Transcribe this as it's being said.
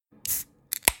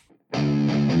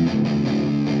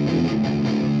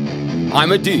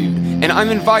I'm a dude, and I'm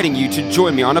inviting you to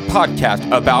join me on a podcast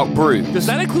about brews. Does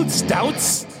that include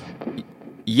stouts?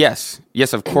 Yes,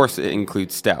 of course it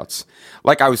includes stouts.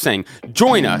 Like I was saying,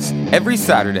 join us every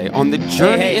Saturday on the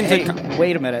journey into...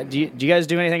 Wait a minute. Do you guys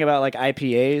do anything about like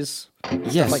IPAs?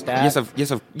 Yes, Stuff like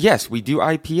that? yes, we do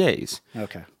IPAs.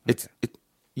 Okay.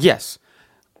 Yes.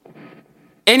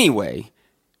 Anyway,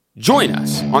 join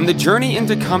us on the Journey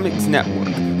into Comics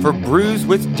Network for Brews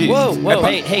with Dudes. Whoa,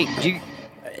 hey,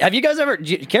 have you guys ever...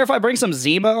 Do you care if I bring some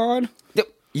Zima on?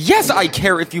 Yes, I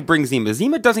care if you bring Zima.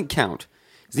 Zima doesn't count.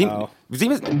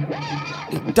 Zima's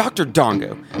Dr.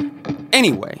 Dongo.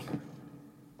 Anyway,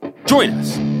 join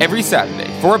us every Saturday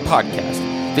for a podcast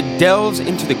that delves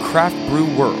into the craft brew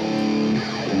world.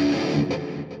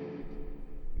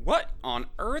 What on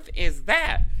earth is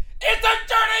that? It's a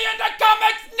Journey into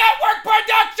Comics Network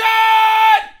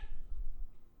production!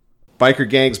 Biker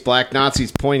gangs, black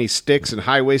Nazis, pointy sticks, and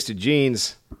high-waisted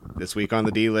jeans. This week on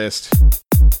the D-List.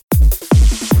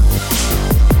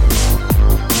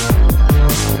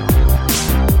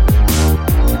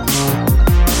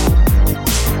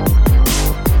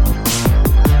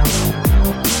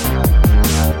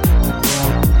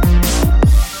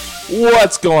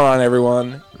 What's going on,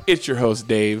 everyone? It's your host,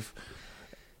 Dave.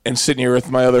 And sitting here with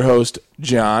my other host,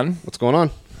 John. What's going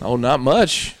on? Oh, not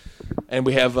much. And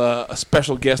we have a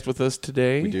special guest with us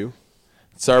today. We do.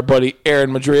 It's our buddy,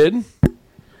 Aaron Madrid.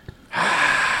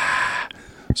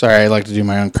 Sorry, I like to do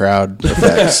my own crowd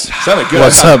effects. Sounded good.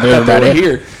 What's up, everybody? We're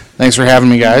here. Thanks for having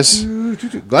me, guys.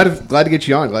 Glad to get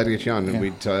you on. Yeah.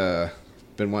 We'd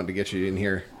been wanting to get you in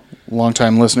here.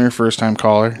 Long-time listener, first-time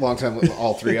caller. Long time,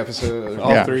 all three episodes.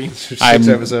 All three. 6 I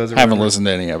episodes. haven't listened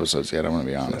to any episodes yet, I'm going to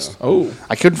be honest. Oh.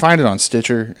 I couldn't find it on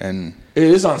Stitcher, and... It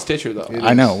is on Stitcher, though.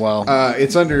 I know, well...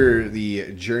 it's under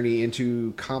the Journey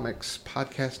into Comics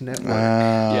Podcast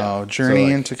Network.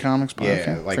 Journey into Comics podcast.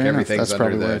 Yeah, like Fair enough. everything's That's under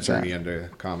probably where the it's at. Journey into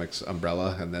Comics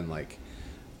umbrella, and then like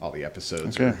all the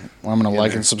episodes. Okay. Well, I'm going to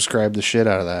like and subscribe the shit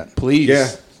out of that. Please. Yeah,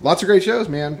 lots of great shows,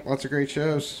 man. Lots of great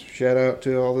shows. Shout out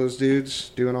to all those dudes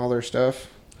doing all their stuff.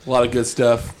 A lot of good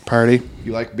stuff. Party.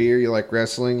 You like beer, you like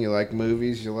wrestling, you like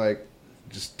movies, you like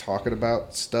just talking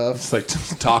about stuff. It's like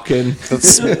talking.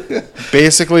 That's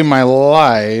basically my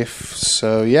life,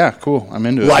 so yeah, cool. I'm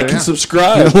into it. Like and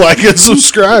subscribe. Like and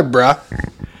subscribe, brah.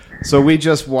 So we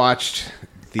just watched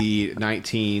the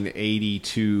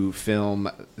 1982 film,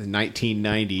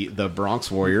 1990, The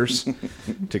Bronx Warriors,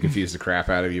 to confuse the crap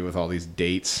out of you with all these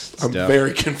dates. I'm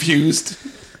very confused.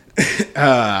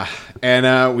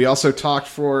 And we also talked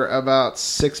for about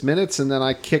 6 minutes, and then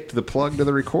I kicked the plug to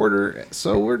the recorder.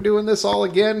 So we're doing this all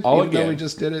again. Even though we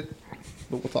just did it.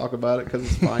 But we'll talk about it because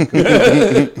it's fine. We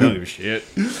don't give a shit.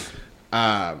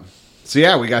 So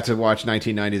yeah, we got to watch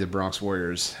 1990, The Bronx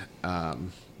Warriors.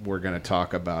 We're going to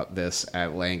talk about this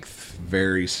at length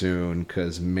very soon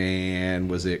because, man,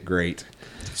 was it great.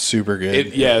 Super good.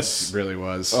 It really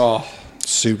was. Oh,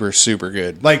 super, super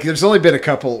good. Like, there's only been a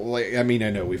couple, like, I mean, I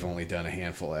know we've only done a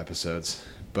handful of episodes,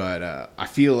 but I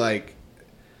feel like,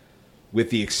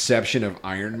 with the exception of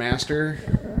Iron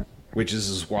Master, which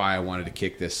is why I wanted to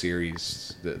kick this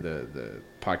series, the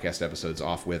podcast episodes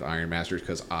off with Iron Master,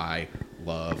 because I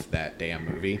love that damn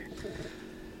movie.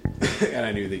 And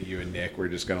I knew that you and Nick were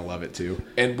just going to love it too.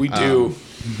 and we do.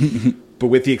 But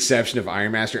with the exception of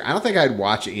Iron Master, I don't think I'd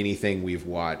watch anything we've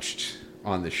watched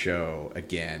on the show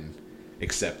again.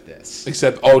 Except this.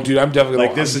 Dude, I'm definitely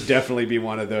Like, this would definitely be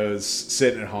one of those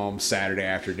sitting at home Saturday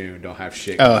afternoon, don't have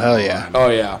shit. Oh, hell yeah. on, Oh,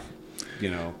 yeah. You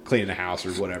know, cleaning the house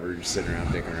or whatever, just sitting around,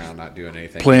 dicking around, not doing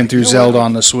anything. Playing through You know Zelda what?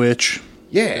 on the Switch.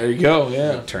 Yeah. There you go,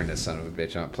 yeah. Turn this son of a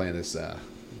bitch on. Playing this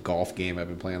golf game I've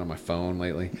been playing on my phone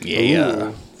lately. Yeah.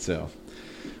 Ooh. So,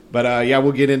 but yeah,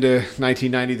 we'll get into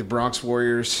 1990, The Bronx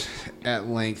Warriors at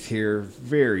length here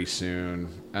very soon.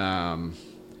 Aaron,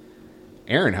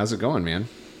 how's it going, man?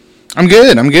 I'm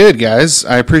good, guys.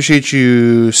 I appreciate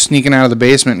you sneaking out of the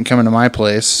basement and coming to my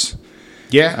place.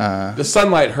 Yeah. The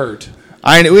sunlight hurt.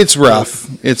 I know it's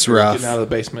rough. It's rough. Getting out of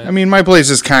the basement. I mean, my place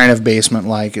is kind of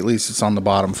basement-like. At least it's on the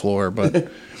bottom floor. But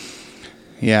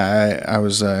yeah, I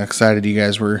was excited you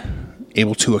guys were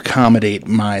able to accommodate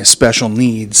my special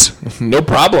needs. No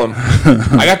problem.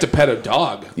 I got to pet a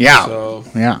dog. Yeah, So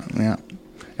yeah.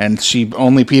 And she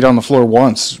only peed on the floor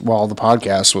once while the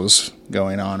podcast was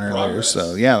going on earlier. Progress.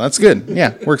 So yeah, that's good.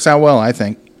 Yeah, works out well, I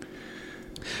think.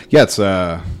 Yeah, it's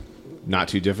not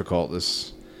too difficult.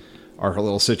 Our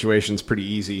little situation's pretty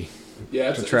easy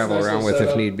yeah, to travel around with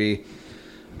if need be.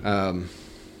 As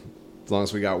long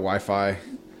as we got Wi-Fi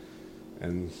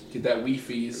and Get that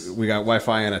Wi-Fi's. we got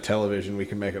Wi-Fi and a television, we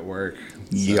can make it work. So,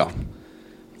 Yeah.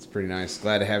 it's pretty nice.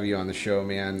 Glad to have you on the show,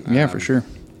 man. Yeah, for sure.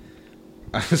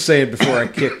 I was saying before I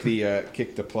kicked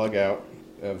the plug out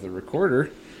of the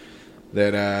recorder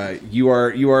that you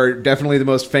are definitely the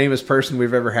most famous person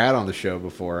we've ever had on the show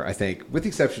before. I think, with the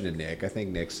exception of Nick. I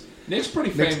think Nick's pretty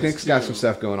famous. Nick's got some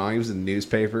stuff going on. He was in the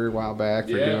newspaper a while back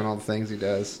for doing all the things he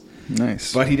does.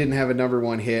 Nice. But he didn't have a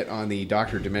 #1 hit on the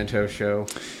Dr. Demento show.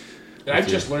 And I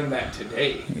just learned that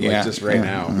today. Just right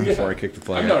now before I kicked the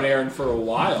plug. I've known Aaron for a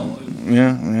while.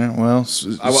 Yeah. Well,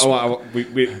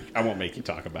 I won't make you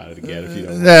talk about it again if you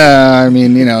don't. I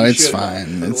mean, it's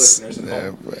fine. It's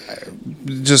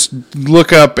just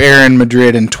look up Aaron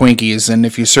Madrid and Twinkies, and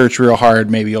if you search real hard,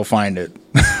 maybe you'll find it.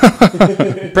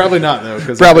 Probably not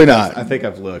though. Probably not. I think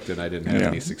I've looked and I didn't have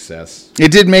any success. It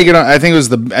did make it on. I think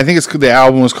the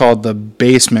album was called The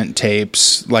Basement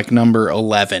Tapes, like number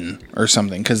 11 or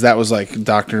something, because that was like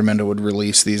Dr. Demento would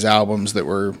release these albums that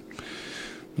were,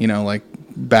 like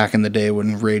back in the day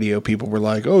when radio people were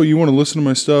like, "Oh, you want to listen to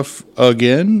my stuff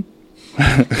again?"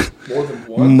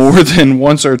 More than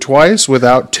once or twice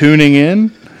without tuning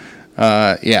in.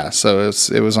 So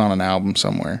it was on an album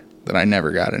somewhere that I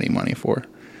never got any money for,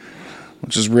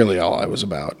 which is really all I was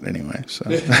about anyway. So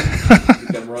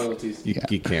Them royalties.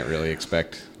 You can't really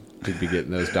expect to be getting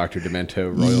those Dr.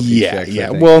 Demento royalty checks. Yeah.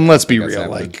 Well, and let's be real.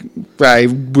 Like, I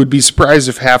would be surprised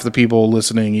if half the people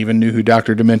listening even knew who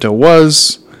Dr. Demento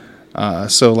was.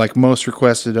 So like most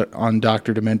requested on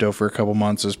Dr. Demento for a couple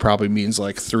months is probably means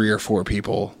like 3 or 4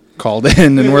 people called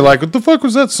in and were like, "What the fuck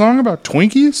was that song about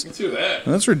Twinkies? Let's hear that."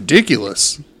 That's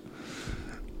ridiculous.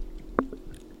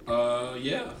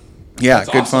 Yeah. Yeah, That's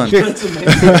good awesome. fun. That's amazing.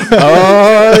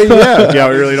 Yeah,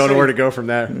 we really don't know where to go from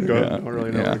there. Don't really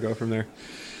know where to go from there.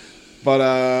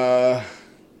 But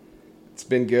it's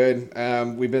been good.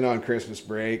 We've been on Christmas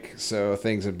break, so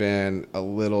things have been a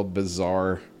little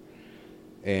bizarre.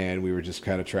 And we were just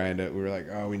kind of we were like,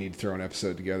 we need to throw an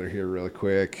episode together here really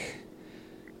quick.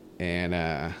 And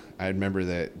I remember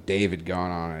that Dave had gone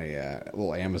on a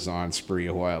little Amazon spree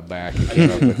a while back and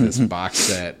came up with this box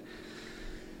set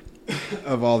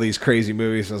of all these crazy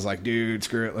movies. I was like, dude,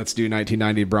 screw it. Let's do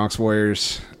 1990 Bronx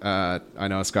Warriors. I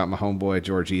know it's got my homeboy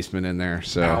George Eastman in there.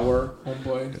 So Our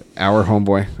homeboy. Our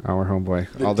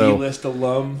homeboy. The D-list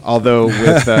alum. Although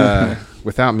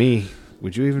without me,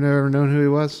 would you even ever known who he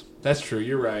was? That's true.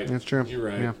 You're right. That's true. You're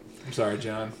right. Yeah. I'm sorry,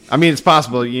 John. I mean, it's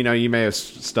possible, you may have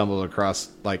stumbled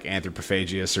across like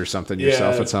Anthropophagius or something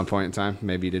yourself at some point in time.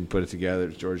 Maybe you didn't put it together.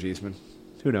 It's George Eastman.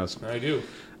 Who knows? I do.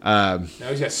 Now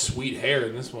he's got sweet hair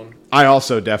in this one. I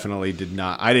also definitely did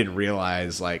not. I didn't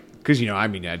realize, because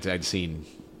I'd seen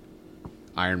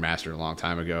Iron Master a long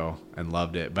time ago and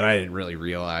loved it, but I didn't really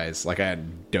realize. I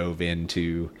hadn't dove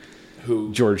into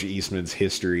George Eastman's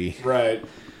history. Right.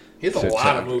 He has a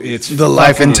lot of movies. It's The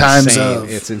Life and Times insane. of.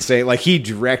 It's insane. Like, he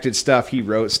directed stuff. He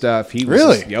wrote stuff. He was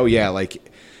Really? Oh yeah. Like,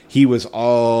 he was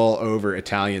all over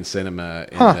Italian cinema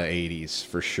in the 80s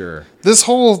for sure. This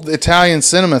whole Italian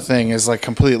cinema thing is like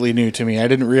completely new to me. I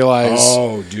didn't realize.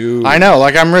 Oh, dude. I know.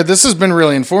 Like this has been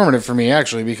really informative for me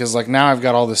actually, because like now I've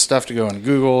got all this stuff to go in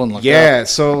Google and look up.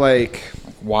 So like,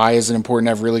 Why is it important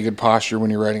to have really good posture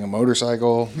when you're riding a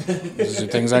motorcycle? These are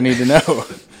things I need to know.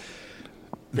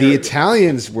 the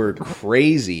Italians were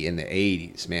crazy in the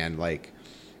 80s, man. Like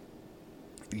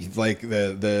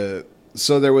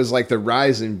so there was like the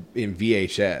rise in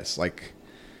VHS. Like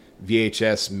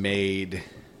VHS made,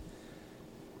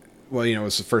 well, it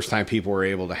was the first time people were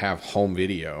able to have home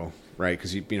video, right?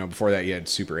 Because before that you had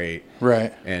Super 8,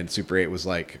 Right. And Super 8 was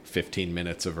like 15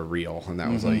 minutes of a reel, and that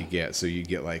was all you get. So you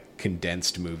get like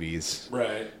condensed movies,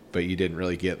 Right. but you didn't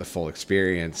really get the full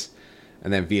experience.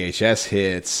 And then VHS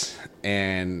hits,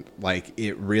 and like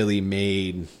it really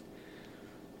made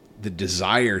the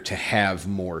desire to have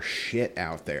more shit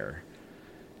out there.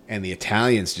 And the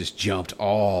Italians just jumped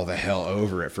all the hell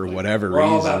over it for whatever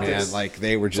reason, man. Like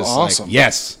they were just awesome. like,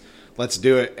 yes, let's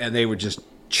do it. And they would just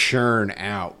churn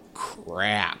out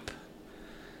crap.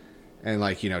 And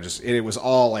like, it was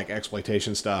all like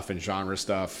exploitation stuff and genre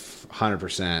stuff,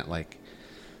 100%, like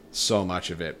so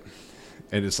much of it.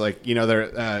 And it's like,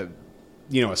 they're,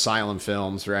 Asylum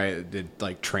Films, right? Did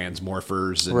like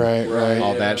Transmorphers and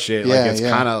all that shit. Yeah, like it's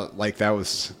kind of like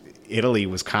Italy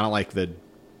was kind of like the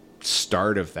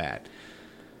start of that.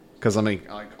 Because I mean,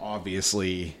 like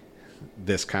obviously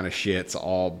this kind of shit's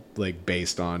all like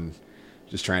based on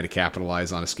just trying to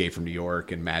capitalize on Escape from New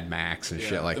York and Mad Max and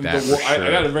shit like that.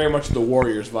 I got very much the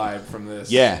Warriors vibe from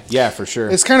this. Yeah, for sure.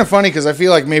 It's kind of funny because I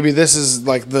feel like maybe this is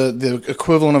like the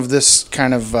equivalent of this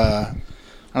kind of I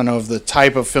don't know if the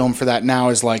type of film for that now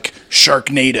is like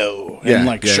Sharknado and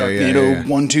Sharknado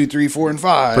 1, 2, 3, 4, and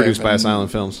 5. Produced by Asylum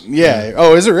Films. Yeah.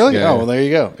 Oh, is it really? Yeah. Oh, well, there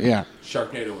you go. Yeah.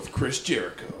 Sharknado with Chris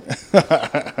Jericho.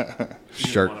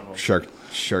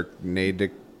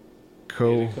 Sharknado.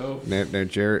 No,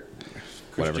 Jarrett.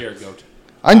 Chris Jericho.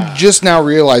 I'm just now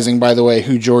realizing, by the way,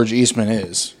 who George Eastman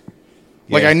is.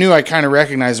 Like, I knew I kind of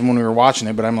recognized him when we were watching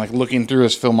it, but I'm, like, looking through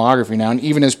his filmography now, and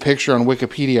even his picture on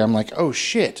Wikipedia, I'm like, oh,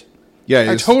 shit. Yeah,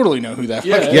 I totally know who that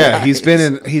fucking yeah. guy He's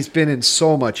is. been in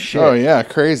so much shit. Oh, yeah,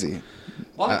 crazy.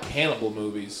 A lot of cannibal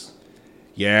movies.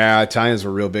 Yeah, Italians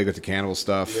were real big with the cannibal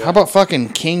stuff. How about fucking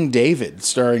King David,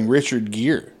 starring Richard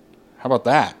Gere? How about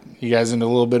that? You guys into a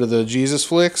little bit of the Jesus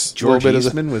flicks? George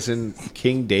Eastman was in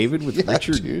King David with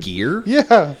Richard Gere?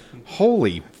 Yeah.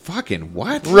 Holy fucking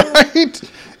what? Right?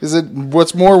 Is it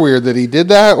what's more weird, that he did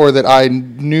that, or that I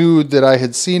knew that I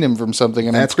had seen him from something,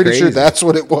 and That's I'm pretty sure crazy. that's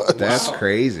what it was. That's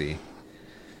crazy.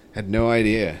 Had no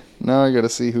idea. Now I got to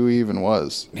see who he even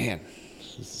was. Man,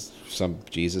 some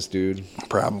Jesus dude.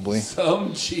 Probably.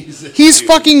 Some Jesus. He's dude.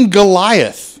 fucking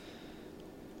Goliath.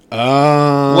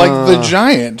 Like the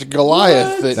giant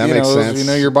Goliath. That you makes know, sense. If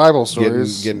you know your Bible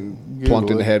stories. Getting plunked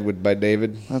in the head by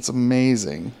David. That's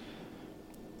amazing.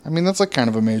 I mean, that's like kind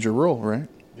of a major role, right?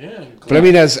 Yeah. But I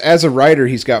mean, as a writer,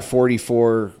 he's got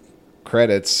 44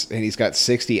 credits, and he's got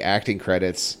 60 acting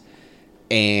credits.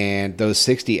 And those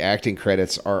 60 acting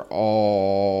credits are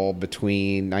all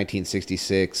between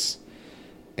 1966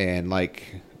 and like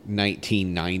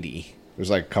 1990. There's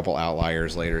like a couple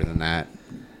outliers later than that.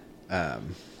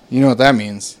 You know what that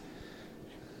means?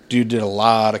 Dude did a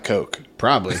lot of coke.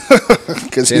 Probably.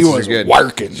 Because he was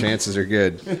working. Chances are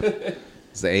good.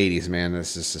 It's the 80s, man.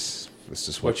 This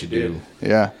is what you do.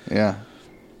 Yeah, yeah.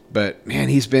 But, man,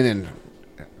 he's been in...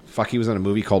 Fuck, he was in a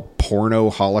movie called Porno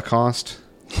Holocaust.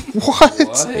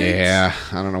 What? Yeah,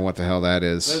 I don't know what the hell that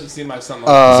is. Doesn't seem like something.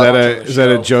 Like Is that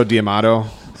a Joe D'Amato?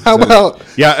 How about...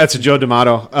 Yeah, that's a Joe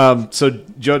D'Amato. So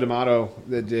Joe D'Amato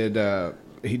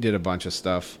he did a bunch of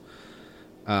stuff.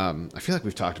 I feel like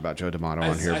we've talked about Joe D'Amato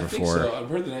on here before. Think so. I've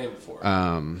heard the name before.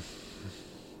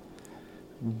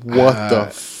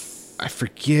 I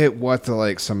forget what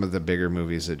some of the bigger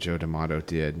movies that Joe D'Amato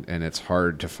did, and it's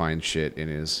hard to find shit in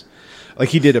his. Like,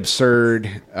 he did Absurd.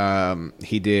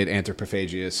 He did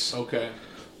Anthropophagius. Okay.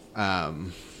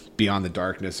 Beyond the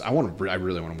Darkness. I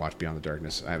really want to watch Beyond the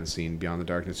Darkness. I haven't seen Beyond the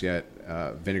Darkness yet.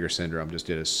 Vinegar Syndrome just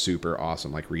did a super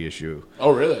awesome reissue.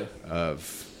 Oh, really?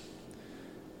 Of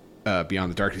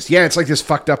Beyond the Darkness. Yeah, it's like this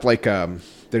fucked up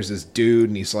there's this dude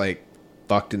and he's like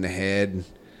fucked in the head,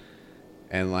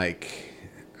 and like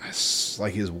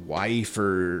his wife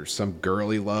or some girl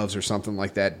he loves or something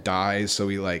like that dies, so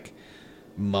he like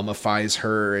mummifies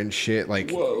her and shit,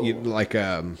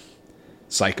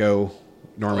 Psycho,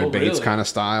 Norman Bates really? kind of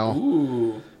style.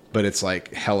 Ooh. But it's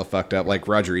like hella fucked up. Like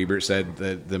Roger Ebert said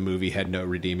that the movie had no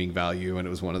redeeming value, and it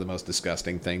was one of the most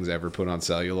disgusting things ever put on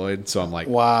celluloid. So I'm like,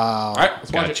 Wow. All right, let's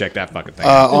watch gotta it. check that fucking thing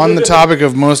out. On the topic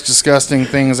of most disgusting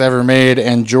things ever made,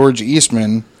 and George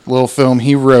Eastman, little film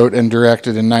he wrote and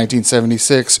directed in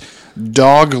 1976,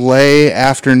 Dog Lay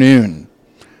Afternoon.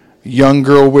 Young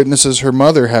girl witnesses her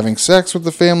mother having sex with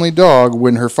the family dog.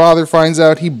 When her father finds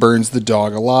out, he burns the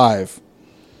dog alive.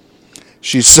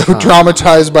 She's so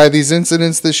traumatized by these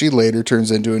incidents that she later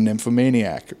turns into a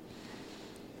nymphomaniac.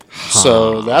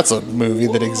 So that's a movie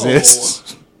that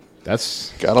exists.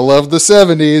 That's Gotta love the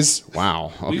 70s.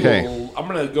 wow. Okay. I'm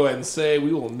going to go ahead and say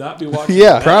we will not be watching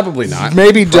Yeah. that. Probably not.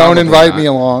 Maybe don't Probably invite not. me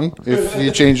along if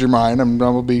you change your mind. I'm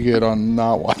gonna be good on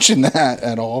not watching that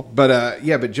at all. But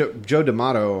Joe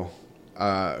D'Amato,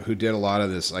 who did a lot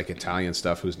of this like Italian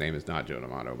stuff, whose name is not Joe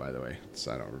D'Amato, by the way. It's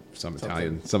some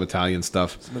Italian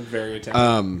stuff. It's been very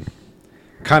Italian.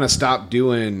 Kind of stopped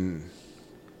doing.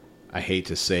 I hate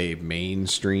to say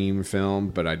mainstream film,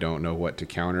 but I don't know what to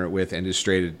counter it with, and just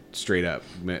straight up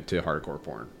meant to hardcore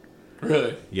porn.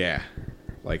 Really? Yeah,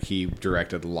 like he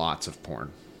directed lots of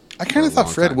porn. I kind of For a thought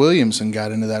long Fred time. Williamson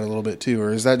got into that a little bit too,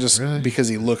 or is that just Really? because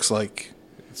he looks like?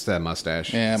 It's that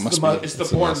mustache. Yeah, it It's must the, be. it's the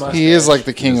It's a porn mustache. mustache. He is like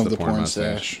the king It's of the the porn porn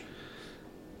mustache. stash.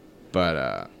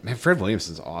 But man, Fred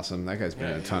Williamson's awesome. That guy's been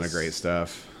in a ton of great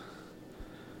stuff.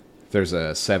 There's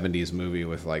a 70s movie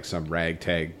with like some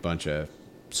ragtag bunch of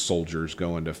soldiers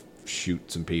going to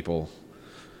shoot some people.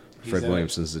 Fred in it.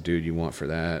 Williamson's the dude you want for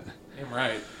that. Damn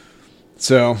right.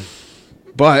 So,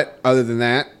 but other than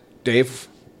that, Dave,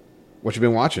 what you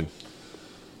been watching?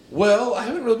 Well, I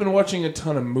haven't really been watching a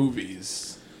ton of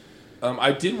movies.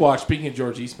 I did watch, speaking of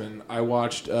George Eastman, I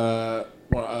watched a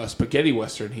spaghetti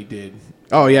western he did.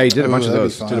 Oh yeah, he did a bunch of that'd be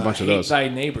those. fun. Did a bunch of Hate those. Thy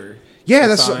Neighbor. Yeah,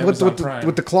 It's that's on with Amazon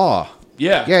Prime. the claw.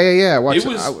 Yeah. Yeah. It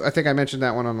was- I think I mentioned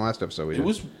that one on the last episode. We It did.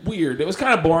 was weird. It was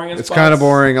kind of boring. It's kind of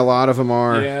boring. A lot of them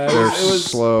are. Yeah, They're it was-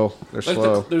 slow. They're Like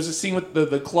slow. there's a scene with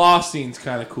the claw scene's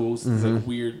kind of cool. It's a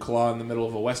weird claw in the middle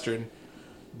of a western.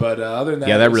 But other than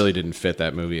that, that really didn't fit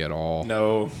that movie at all.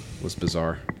 No, it was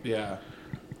bizarre. Yeah.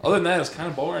 Other than that, it's kind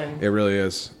of boring. It really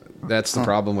is. That's the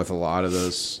problem with a lot of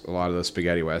those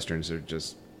spaghetti westerns. They're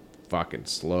just fucking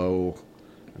slow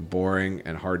and boring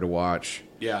and hard to watch.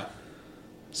 Yeah.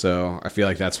 So I feel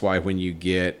like that's why when you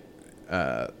get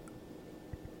the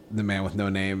Man with No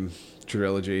Name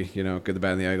trilogy, Good, the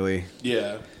Bad, and the Ugly.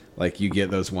 Yeah. Like you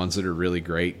get those ones that are really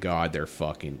great. God, they're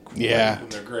fucking great. Yeah.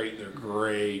 They're great. They're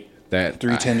great. That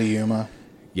 310 to Yuma.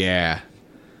 Yeah.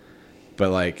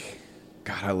 But like,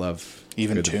 God, I love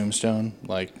even Tombstone.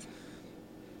 Like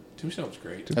Tombstone's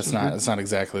great. That's not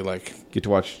exactly like get to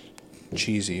watch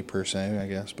cheesy per se, I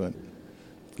guess, but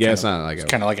it's not like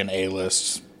it's kind of like an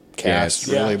A-list cast,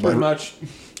 really. Pretty But much.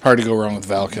 Hard to go wrong with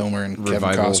Val Kilmer and Kevin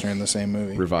Costner in the same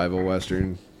movie. Revival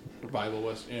Western.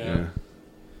 Yeah.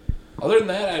 Other than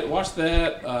that, I watched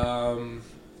that.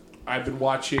 I've been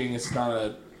watching. It's not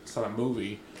a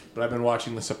movie, but I've been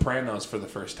watching The Sopranos for the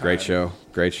first time. Great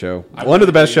show. One of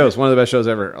the best shows. One of the best shows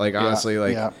ever. Like honestly,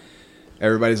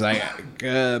 everybody's like,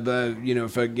 but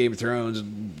fucking Game of Thrones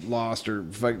lost or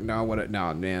fuck no, what?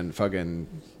 No, man, fucking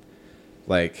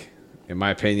like. In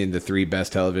my opinion, the 3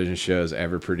 best television shows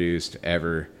ever produced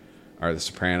are The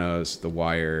Sopranos, The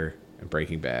Wire, and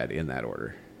Breaking Bad in that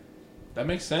order. That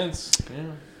makes sense.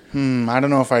 Yeah. I don't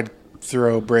know if I'd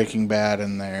throw Breaking Bad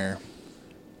in there,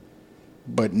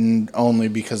 but only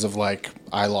because of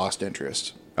I lost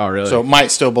interest. Oh, really? So it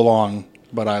might still belong,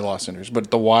 but I lost interest. But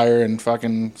The Wire and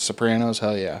fucking Sopranos,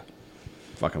 hell yeah.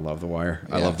 Fucking love The Wire.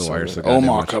 Yeah, I love The Wire so goddamn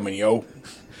Omar much. Coming, yo.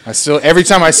 Every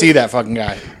time I see that fucking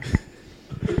guy.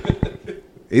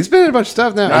 He's been in a bunch of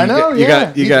stuff now. I know,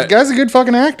 the guy's a good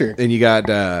fucking actor. And you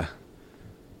got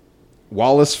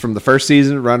Wallace from the first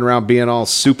season running around being all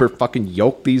super fucking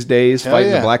yoked these days,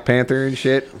 fighting the Black Panther and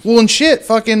shit. Well, and shit,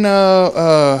 fucking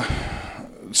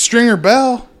Stringer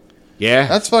Bell. Yeah.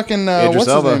 That's fucking, Idris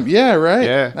Elba. His name? Yeah, right.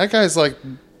 Yeah. That guy's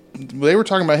they were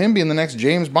talking about him being the next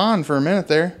James Bond for a minute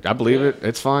there. I believe it.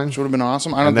 It's fine. Which would have been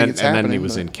awesome. I don't think it's happening. And then he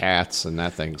was in Cats, and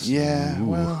that thing's... Yeah,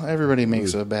 well, everybody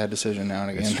makes a bad decision now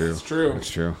and again. It's true. It's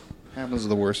true. Happens to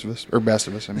the worst of us. Or best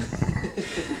of us, I mean.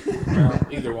 Well,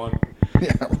 either one.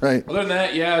 Yeah, right. Other than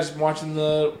that, I was watching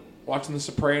the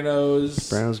Sopranos.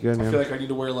 Sopranos good, I feel like I need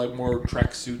to wear more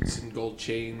tracksuits and gold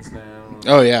chains now.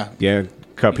 Oh, yeah. Yeah,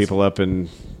 cut people up in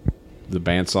the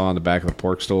bandsaw in the back of the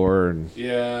pork store. And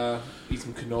eat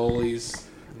some cannolis.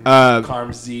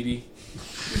 Carm ziti.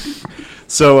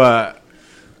 So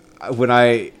when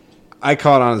I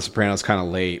caught on to The Sopranos kind of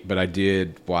late, but I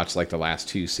did watch the last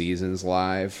 2 seasons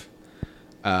live.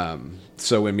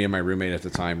 So when me and my roommate at the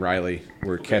time, Riley,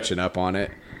 were catching up on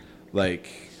it,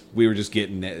 we were just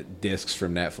getting discs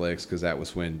from Netflix because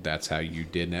that's how you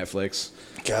did Netflix.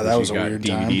 God, that was a weird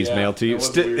time. DVDs mailed to you.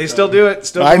 They still do it.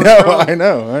 Still I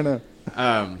know.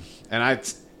 And I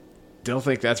still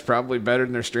think that's probably better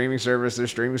than their streaming service. Their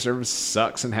streaming service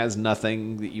sucks and has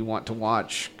nothing that you want to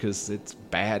watch because it's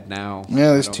bad now.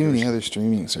 Yeah, there's too many other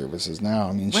streaming services now.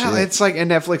 I mean, well, it's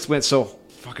and Netflix went so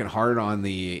fucking hard on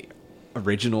the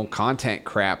original content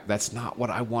crap. That's not what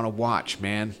I want to watch,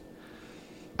 man.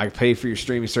 I pay for your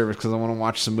streaming service because I want to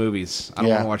watch some movies. I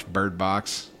don't want to watch Bird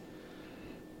Box.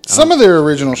 Some of their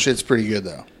original shit's pretty good,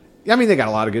 though. Yeah, I mean, they got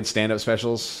a lot of good stand-up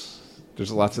specials.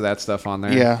 There's lots of that stuff on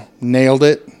there. Yeah, Nailed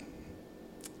It. Big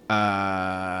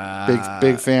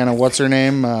fan of what's her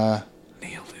name? Nailed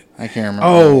It. I can't remember.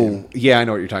 Oh, yeah, I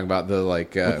know what you're talking about.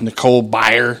 The Nicole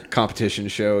Byer competition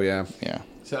show. Yeah.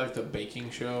 Is that the baking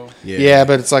show? Yeah,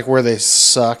 but it's where they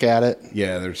suck at it.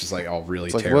 Yeah, they're just all really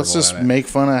it's terrible. Let's just make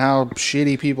fun of how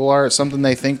shitty people are at something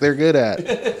they think they're good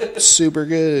at. Super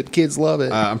good. Kids love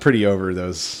it. I'm pretty over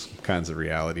those kinds of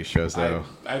reality shows, though.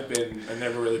 I've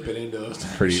never really been into those.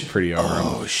 Pretty over.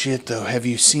 Oh shit! Though, have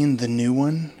you seen the new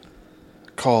one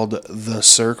called The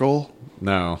Circle?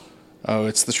 No. Oh,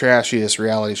 it's the trashiest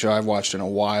reality show I've watched in a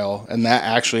while, and that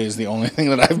actually is the only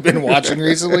thing that I've been watching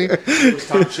recently.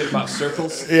 Talking shit about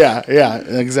circles. Yeah,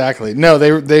 exactly. No,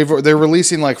 they're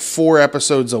releasing 4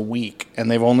 episodes a week,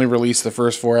 and they've only released the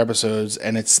first 4 episodes,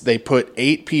 and they put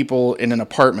 8 people in an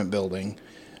apartment building.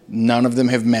 None of them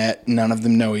have met, none of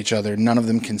them know each other, none of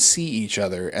them can see each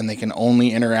other, and they can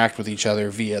only interact with each other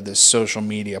via this social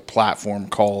media platform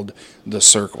called The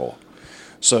Circle.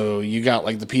 So you got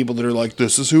the people that are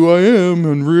this is who I am,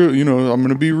 and I'm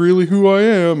gonna be really who I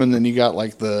am, and then you got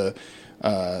the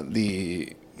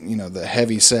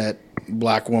heavy set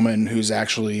black woman who's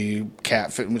actually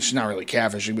catfish. She's not really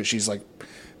catfishing, but she's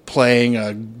playing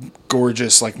a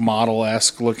gorgeous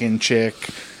model-esque looking chick.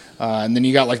 And then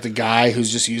you got like the guy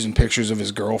who's just using pictures of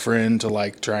his girlfriend to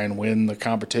like try and win the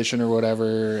competition or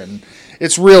whatever. And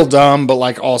it's real dumb, but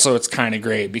like also it's kind of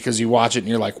great because you watch it and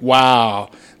you're like, wow,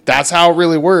 that's how it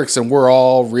really works. And we're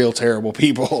all real terrible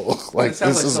people. Like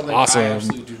this is awesome. I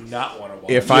absolutely do not want to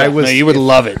watch. You would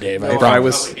love it, Dave. I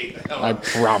I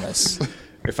promise.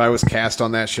 If I was cast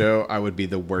on that show, I would be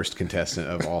the worst contestant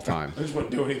of all time. I just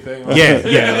wouldn't do anything.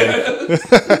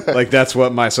 Like that's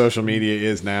what my social media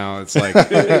is now. It's like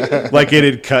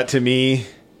it'd cut to me,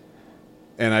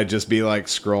 and I'd just be like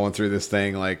scrolling through this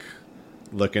thing, like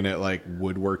looking at like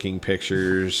woodworking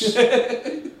pictures,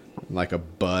 like a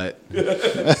butt.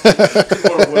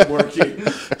 Or woodworking.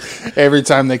 Every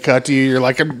time they cut to you, you're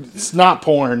like, it's not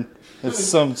porn. It's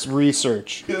some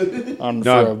research on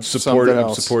I'm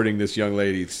supporting this young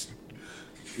lady's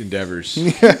endeavors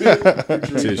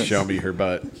to show me her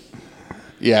butt.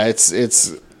 Yeah, it's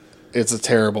a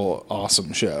terrible,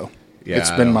 awesome show. Yeah, it's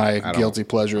been my guilty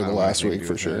pleasure the last week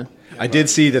for sure. I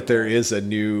did see that there is a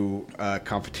new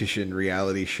competition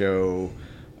reality show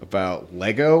about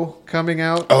Lego coming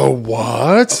out. Oh,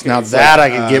 what? Okay, now that I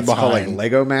can get behind. It's called like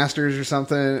Lego Masters or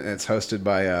something. It's hosted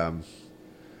by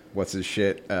what's his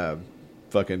shit?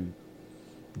 Fucking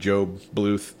Job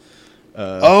Bluth.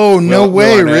 No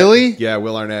way! Really? Yeah,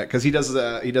 Will Arnett, because he does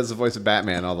the voice of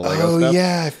Batman, all the Lego stuff. Oh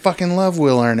yeah, I fucking love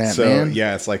Will Arnett, man.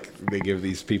 Yeah, it's like they give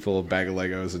these people a bag of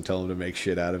Legos and tell them to make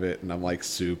shit out of it, and I'm like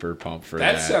super pumped for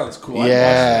that. That sounds cool.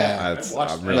 Yeah,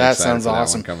 I'm really excited sounds for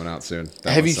awesome. That one coming out soon.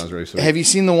 Sounds really sweet. Have you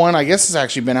seen the one? I guess it's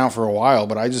actually been out for a while,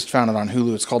 but I just found it on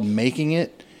Hulu. It's called Making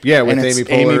It. Yeah, with Amy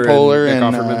Poehler and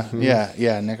Nick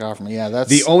Offerman. Nick Offerman. Yeah, that's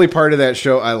the only part of that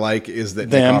show I like is that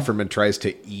Nick Offerman tries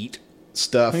to eat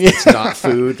stuff that's not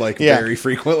food, very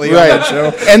frequently on that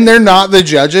show. And they're not the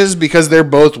judges because they're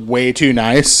both way too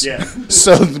nice. Yeah.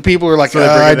 So the people are like,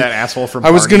 that asshole from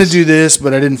I was going to do this,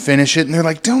 but I didn't finish it. And they're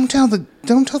like, don't tell the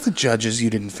judges you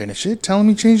didn't finish it. Tell them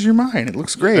you changed your mind. It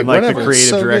looks great. And like the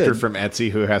creative director from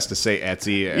Etsy who has to say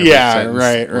Etsy every sentence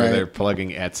right. They're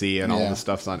plugging Etsy and all the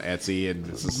stuff's on Etsy, and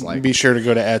it's just like, be sure to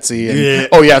go to Etsy. And,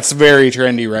 it's very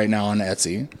trendy right now on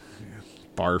Etsy.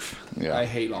 Barf. Yeah. I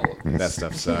hate all of this. That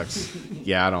stuff sucks.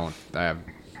 Yeah,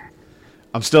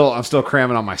 I'm still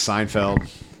cramming on my Seinfeld.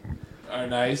 Oh,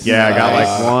 nice. Yeah, I got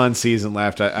like one season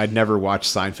left. I'd never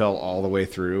watched Seinfeld all the way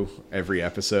through every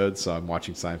episode, so I'm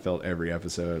watching Seinfeld every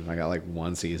episode, and I got like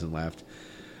one season left.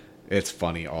 It's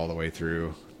funny all the way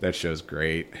through. That show's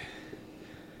great.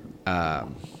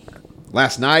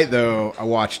 Last night, though, I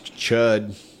watched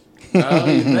Chud. Oh,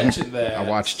 you mentioned that. I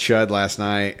watched Chud last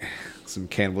night. Some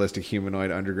cannibalistic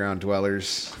humanoid underground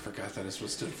dwellers. I forgot that is what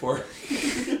it stood for.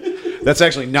 That's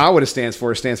actually not what it stands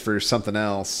for. It stands for something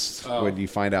else. When you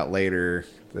find out later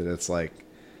that it's like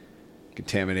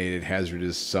contaminated,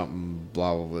 hazardous, something,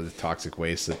 blah, blah, blah, the toxic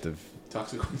waste that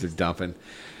they're dumping.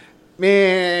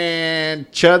 Man,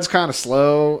 Chud's kind of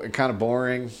slow and kind of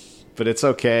boring, but it's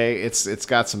okay. It's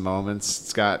got some moments.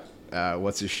 It's got,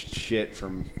 what's his shit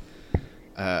from,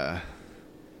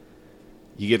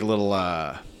 you get a little,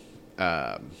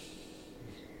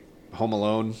 Home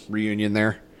Alone reunion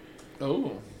there.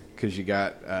 Oh. Because you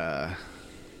got...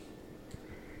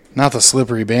 not the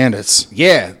Slippery Bandits.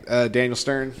 Yeah, Daniel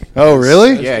Stern. Oh,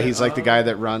 really? Yeah, he's like the guy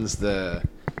that runs the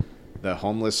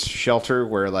homeless shelter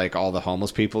where like all the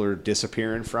homeless people are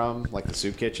disappearing from, like the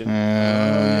soup kitchen.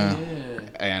 And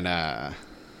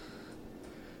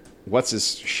what's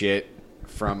his shit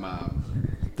from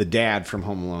the dad from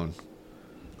Home Alone?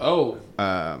 Oh.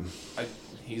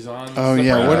 He's on. Oh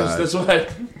yeah, what is this one?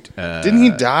 Didn't he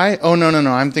die? Oh no!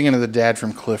 I'm thinking of the dad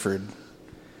from Clifford,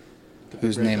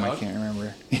 whose name I can't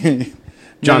remember.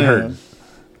 John Hurd.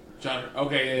 John.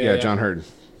 Okay. Yeah. John Hurd.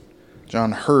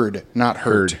 John Hurd, not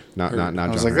Hurt. Not John. I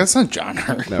was like, that's not John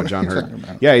Hurd. No, John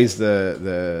Hurd. Yeah, he's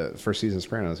the first season of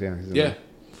Sopranos. Yeah. Yeah.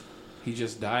 He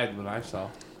just died when I saw.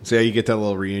 So yeah, you get that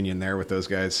little reunion there with those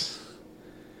guys,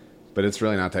 but it's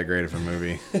really not that great of a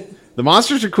movie. The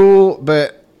monsters are cool,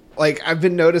 but. Like, I've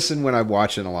been noticing when I'm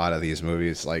watching a lot of these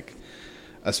movies, like,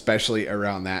 especially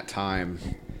around that time,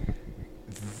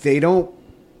 they don't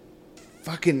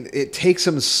it takes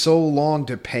them so long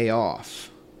to pay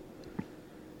off.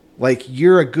 Like,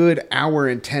 you're a good hour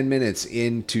and 10 minutes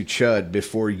into Chud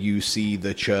before you see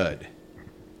the Chud.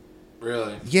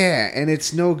 Really? Yeah, and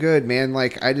it's no good, man.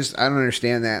 Like, I don't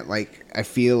understand that. Like, I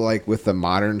feel like with the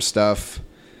modern stuff,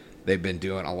 they've been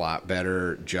doing a lot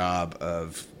better job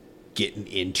of getting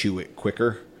into it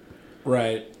quicker,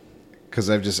 right? Because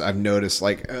I've noticed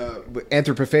like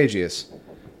Anthropophagius,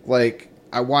 like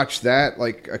I watched that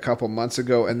like a couple months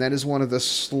ago, and that is one of the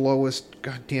slowest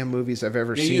goddamn movies I've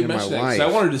ever seen in my life. I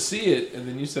wanted to see it, and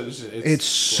then you said it's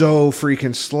so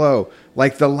freaking slow.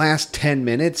 Like the last 10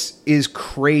 minutes is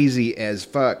crazy as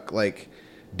fuck. Like,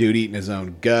 dude eating his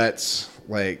own guts,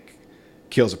 like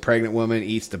kills a pregnant woman,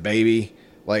 eats the baby.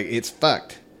 Like, it's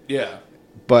fucked. Yeah.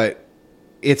 But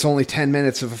it's only 10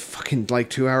 minutes of a fucking like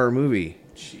 2-hour movie.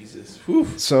 Jesus. Whew.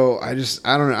 So I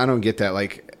don't get that.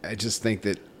 Like, I just think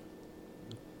that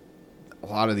a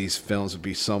lot of these films would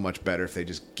be so much better if they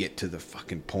just get to the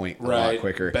fucking point a lot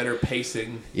quicker. Better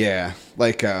pacing. Yeah.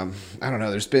 Like, I don't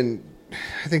know. I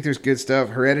think there's good stuff.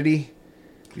 Heredity.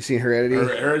 You seen Heredity?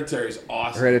 Hereditary's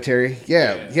awesome. Hereditary?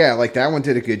 Yeah. Like, that one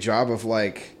did a good job of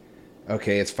like,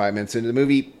 okay, it's 5 minutes into the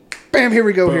movie. Bam, here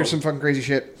we go. Boom. Here's some fucking crazy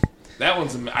shit. That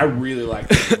one's, I really like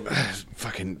that movie.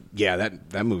 Fucking, yeah,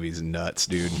 that movie's nuts,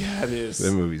 dude. Yeah, it is.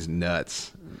 That movie's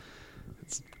nuts.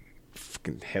 It's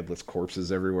fucking headless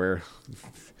corpses everywhere.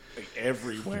 Like,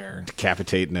 everywhere.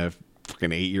 Decapitating a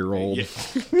fucking 8-year-old. Yeah.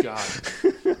 God.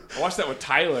 I watched that with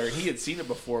Tyler, and he had seen it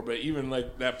before, but even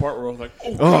like that part where I was like,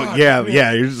 oh, God.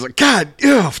 Yeah. You're just like, God,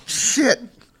 oh, shit.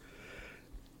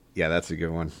 Yeah, that's a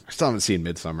good one. I still haven't seen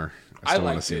Midsommar. I still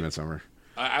want to see Midsommar.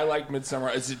 I like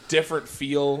Midsommar. It's a different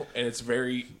feel, and it's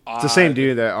very odd. It's the same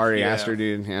dude, that Ari Aster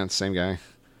dude. Yeah, it's the same guy.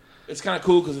 It's kind of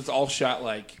cool because it's all shot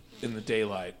like in the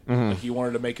daylight. Mm-hmm. Like he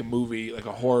wanted to make a movie, like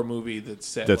a horror movie that's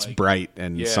set that's like, bright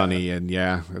and sunny, and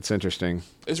it's interesting.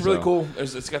 It's really cool.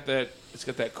 It's got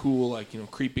that cool, like,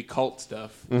 creepy cult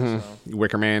stuff. Mm-hmm. So.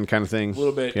 Wicker Man kind of thing. A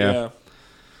little bit, yeah.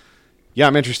 Yeah,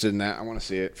 I'm interested in that. I want to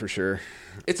see it for sure.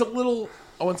 It's a little,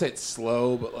 I wouldn't say it's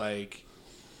slow, but like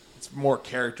it's more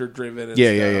character driven. And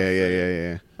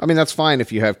Yeah. I mean, that's fine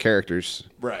if you have characters,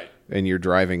 right? And you're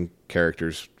driving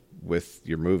characters with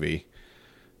your movie,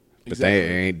 but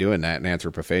they ain't doing that in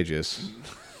Anthropophagus.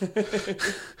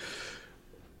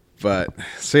 But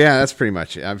so yeah, that's pretty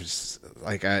much it. I'm just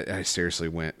like I seriously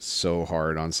went so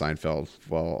hard on Seinfeld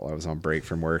while I was on break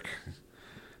from work.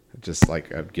 Just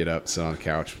like I'd get up, sit on the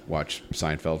couch, watch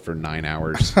Seinfeld for 9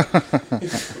 hours, go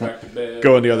back to bed,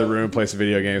 go in the other room, play some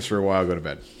video games for a while, go to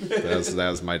bed. That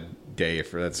was my day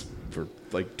for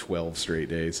like 12 straight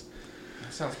days.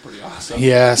 That sounds pretty awesome.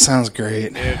 Yeah, sounds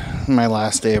great. My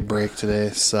last day of break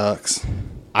today sucks.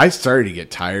 I started to get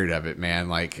tired of it, man.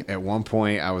 Like at one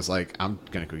point, I was like, I'm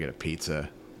gonna go get a pizza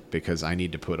because I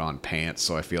need to put on pants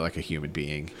so I feel like a human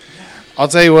being. I'll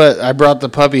tell you what, I brought the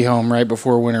puppy home right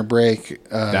before winter break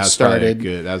started.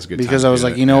 That was a good because I was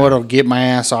like, what, I'll get my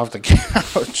ass off the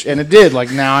couch. And it did. Like,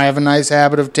 now I have a nice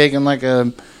habit of taking like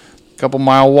a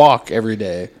couple-mile walk every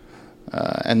day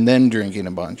and then drinking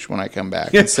a bunch when I come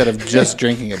back instead of just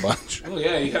drinking a bunch. Oh,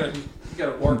 yeah, you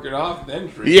gotta work it off, then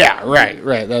drink. Yeah,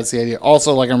 right. That's the idea.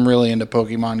 Also, like, I'm really into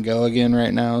Pokemon Go again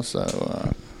right now,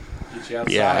 so... Get you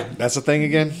outside. Yeah, that's a thing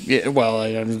again? Yeah, well,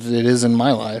 it is in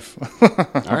my life.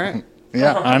 All right.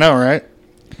 Yeah, I know, right?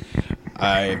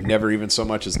 I've never even so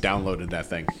much as downloaded that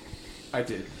thing. I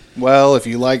did. Well, if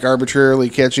you like arbitrarily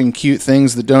catching cute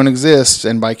things that don't exist,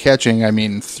 and by catching, I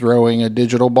mean throwing a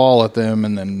digital ball at them,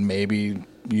 and then maybe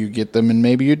you get them and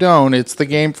maybe you don't, it's the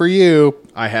game for you.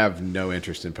 I have no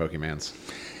interest in Pokemans.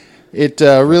 It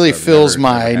really fills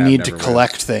my need to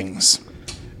collect things.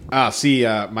 See,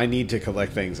 my need to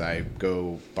collect things, I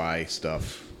go buy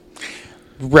stuff.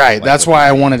 Right, that's why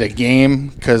I wanted a game,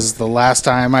 because the last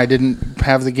time I didn't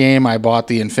have the game, I bought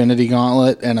the Infinity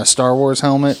Gauntlet and a Star Wars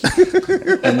helmet.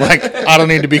 And like, I don't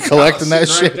need to be collecting that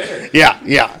shit. Right,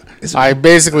 yeah. I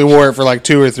basically wore it for like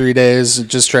 2 or 3 days,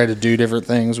 just tried to do different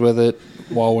things with it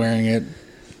while wearing it.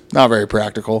 Not very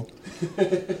practical.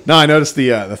 No, I noticed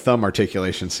the thumb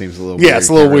articulation seems a little weird. Yeah, it's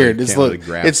a little weird.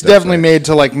 It's definitely made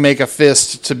to like make a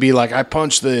fist to be like I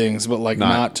punch things, but like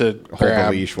not to hold the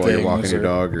leash while you're walking your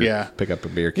dog or pick up a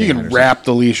beer can. You can wrap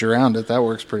the leash around it. That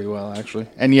works pretty well, actually.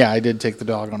 And yeah, I did take the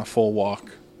dog on a full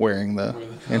walk wearing the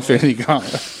Infinity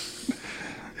Gauntlet.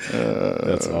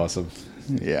 That's awesome.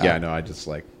 Yeah, no, I just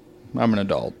like. I'm an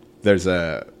adult. There's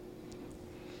a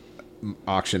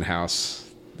auction house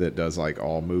that does like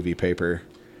all movie paper.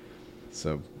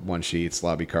 So one sheets,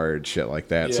 lobby cards, shit like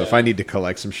that. Yeah. So if I need to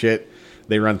collect some shit,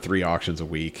 they run 3 auctions a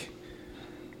week,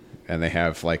 and they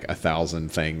have like 1,000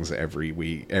 things every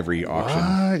week, every auction.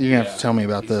 What? You're gonna have to tell me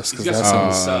about this because that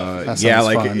sounds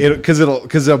like because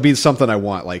it'll be something I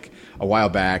want. Like a while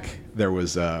back, there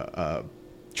was a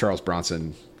Charles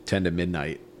Bronson 10 to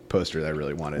Midnight poster that I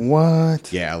really wanted.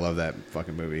 What? Yeah, I love that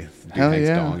fucking movie. Dude hangs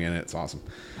dong in it. It's awesome.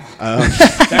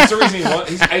 That's the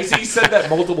reason he said that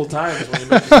multiple times when he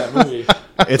mentioned that movie.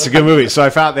 It's a good movie. So I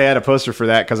found they had a poster for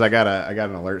that because I got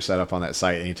an alert set up on that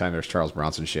site. Anytime there's Charles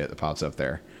Bronson shit that pops up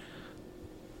there.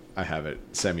 I have it.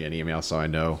 Send me an email so I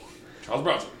know. Charles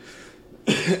Bronson.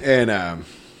 And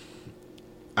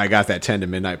I got that 10 to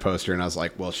midnight poster, and I was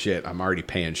like, well, shit, I'm already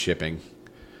paying shipping,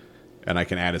 and I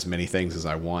can add as many things as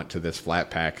I want to this flat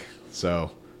pack.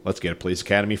 So let's get a Police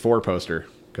Academy 4 poster,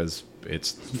 because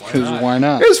it's... Why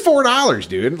not? It was $4,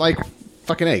 dude. Like,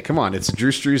 fucking A, come on. It's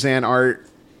Drew Struzan art.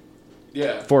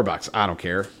 Yeah. $4. I don't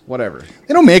care. Whatever.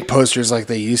 They don't make posters like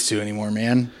they used to anymore,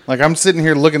 man. Like I'm sitting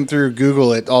here looking through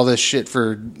Google at all this shit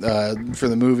for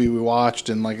the movie we watched,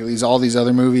 and like all these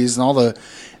other movies, and all the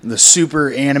super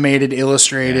animated,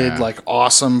 illustrated, like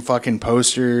awesome fucking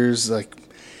posters. Like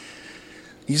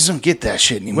you just don't get that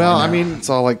shit anymore. Well, now. I mean, it's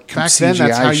all like back CGI then,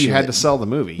 that's how shit. you had to sell the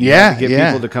movie. You Yeah, had to get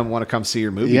yeah. people to want to come see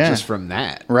your movie just from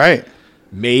that. Right.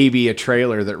 Maybe a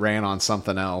trailer that ran on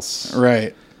something else.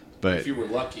 Right. But If you were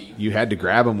lucky. you had to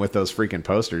grab them with those freaking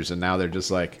posters, and now they're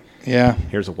just like, Yeah.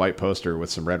 here's a white poster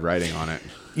with some red writing on it.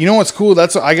 You know what's cool?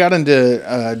 That's I got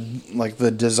into like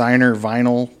the designer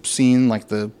vinyl scene, like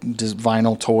the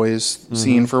vinyl toys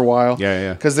scene for a while.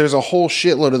 Yeah. Because there's a whole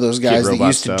shitload of those guys that Robot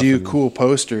used to stuff do and- cool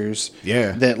posters.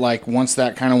 Yeah. That like once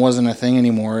that kind of wasn't a thing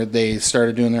anymore, they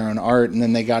started doing their own art, and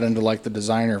then they got into like the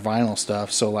designer vinyl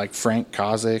stuff. So like Frank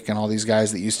Kozik and all these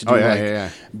guys that used to do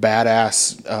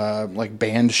badass like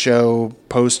band show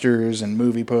posters and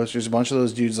movie posters. A bunch of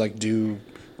those dudes like do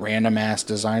random ass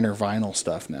designer vinyl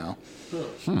stuff now.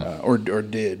 Or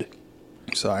did.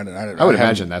 So I would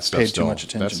imagine that stuff paid still, too much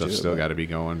attention that stuff to it, still but- got to be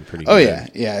going pretty Oh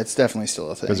good. yeah, it's definitely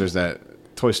still a thing. Because there's that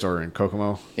toy store in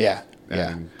Kokomo. Yeah,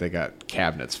 And they got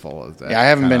cabinets full of that. yeah. I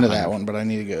haven't been to kinda that hype. one, but I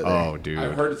need to go there. Oh, dude.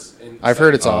 I've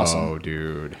heard it's awesome. Oh,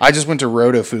 dude. I just went to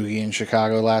Rotofugi in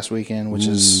Chicago last weekend, which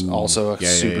is also a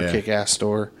super yeah. kick-ass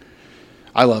store.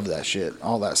 I love that shit.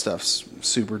 All that stuff's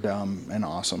super dumb and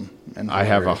awesome. And I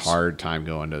have a hilarious. hard time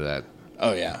going to that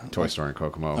Oh yeah, toy store in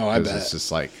Kokomo. Oh, I 'cause bet. It's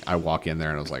just like, I walk in there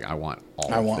and I was like, I want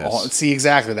all I of want this. all. See,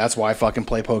 exactly. That's why I fucking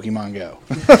play Pokemon Go.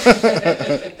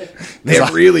 They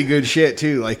have really good shit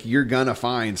too. Like, you're gonna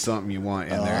find something you want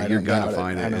in I there. don't You're gonna doubt it.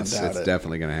 find I it. don't It's doubt it.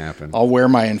 definitely gonna happen. I'll wear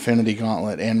my Infinity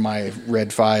Gauntlet and my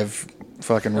Red 5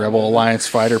 fucking Rebel Alliance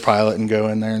fighter pilot and go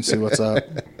in there and see what's up.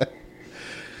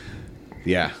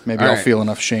 Yeah. Maybe All I'll right. feel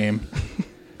enough shame.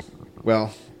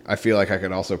 Well, I feel like I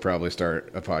could also probably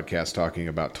start a podcast talking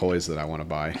about toys that I want to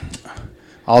buy.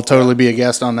 I'll totally be a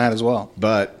guest on that as well.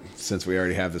 But since we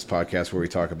already have this podcast where we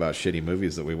talk about shitty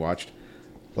movies that we watched,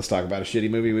 let's talk about a shitty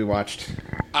movie we watched.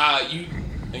 You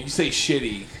say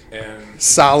shitty and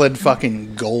Solid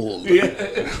fucking gold.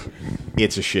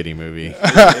 It's a shitty movie.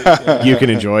 You can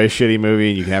enjoy a shitty movie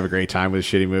and you can have a great time with a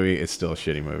shitty movie. It's still a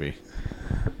shitty movie.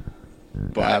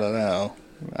 But I don't know.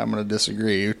 I'm going to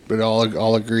disagree, but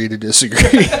I'll agree to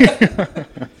disagree.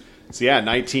 So yeah,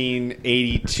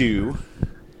 1982.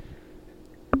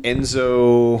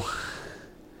 Enzo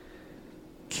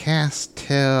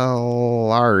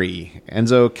Castellari.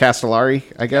 Enzo Castellari,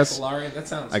 I guess. Castellari, that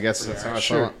sounds. I guess that's how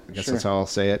Sure, that's how I'll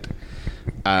say it.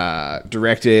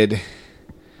 Directed.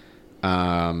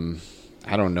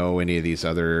 I don't know any of these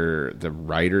the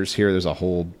writers here. There's a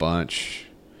whole bunch.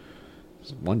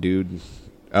 There's one dude.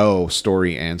 Oh,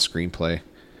 story and screenplay.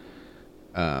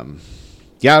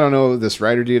 Yeah, I don't know this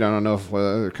writer dude. I don't know what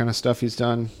other kind of stuff he's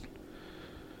done.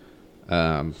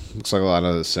 Looks like a lot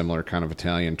of the similar kind of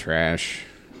Italian trash.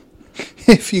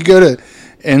 If you go to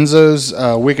Enzo's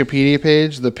Wikipedia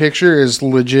page, the picture is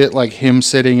legit like him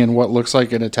sitting in what looks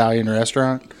like an Italian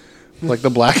restaurant. Like the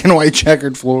black and white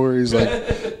checkered floor. He's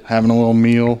like having a little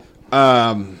meal.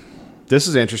 This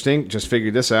is interesting. Just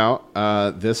figured this out.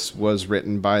 This was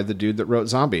written by the dude that wrote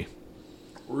Zombie.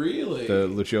 Really? The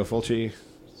Lucio Fulci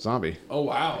Zombie. Oh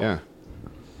wow. Yeah.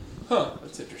 Huh.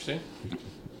 That's interesting.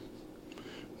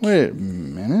 Wait a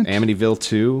minute. Amityville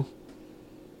 2.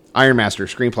 Iron Master.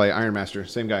 Screenplay. Iron Master.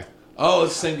 Same guy. Oh,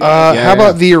 it's the same guy. Yeah, How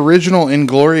about the original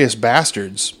Inglourious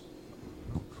Bastards?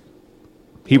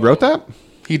 He wrote that?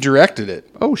 He directed it.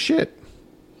 Oh, shit.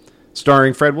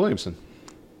 Starring Fred Williamson.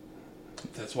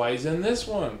 That's why he's in this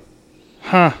one.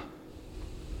 Huh.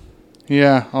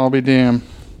 Yeah, I'll be damned.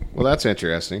 Well, that's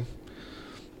interesting.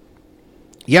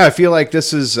 Yeah, I feel like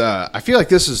this is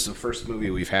the first movie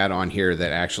we've had on here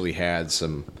that actually had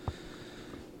some,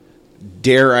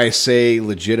 dare I say,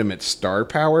 legitimate star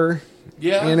power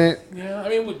Yeah. in it. Yeah. I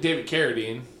mean, with David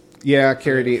Carradine. Yeah, For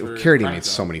Carradine Crime made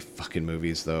so Zone. many fucking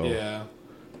movies, though. Yeah.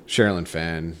 Sherilyn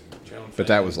Fenn. Sherilyn But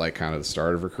that Fenn. was like kind of the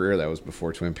start of her career. That was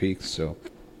before Twin Peaks. So,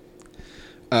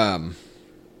 yeah,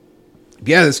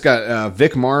 this got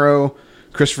Vic Morrow,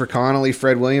 Christopher Connolly,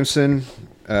 Fred Williamson.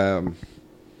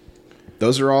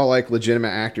 Those are all like legitimate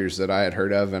actors that I had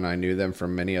heard of, and I knew them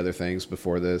from many other things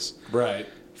before this. Right.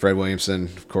 Fred Williamson,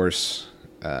 of course,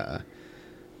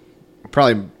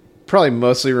 probably probably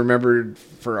mostly remembered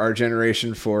for our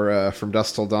generation for From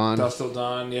Dusk Till Dawn. Dusk Till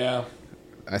Dawn, yeah.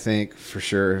 I think for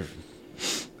sure.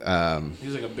 He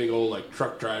was like a big old like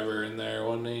truck driver in there,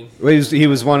 wasn't he? Well, he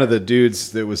was one of the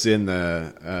dudes that was in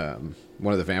the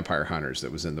one of the vampire hunters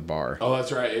that was in the bar. Oh,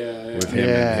 that's right. Yeah. With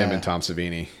him and Tom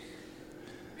Savini.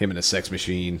 Him and the Sex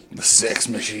Machine. The Sex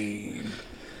Machine.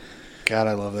 God,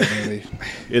 I love that movie.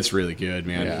 It's really good,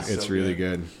 man. Yeah, it's so really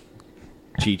good.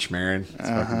 Cheech Marin. It's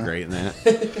fucking great in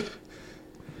that.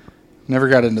 Never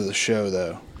got into the show,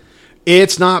 though.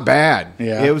 It's not bad.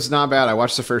 Yeah. It was not bad. I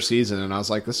watched the first season and I was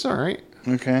like, this is all right.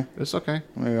 Okay. It's okay.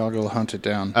 Maybe I'll go hunt it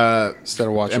down instead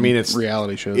of watching it's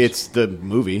reality shows. It's the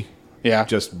movie. Yeah.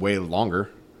 Just way longer.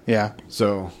 Yeah.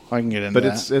 So I can get into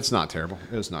that. But it's not terrible.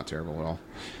 It was not terrible at all.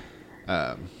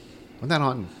 Wasn't that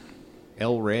on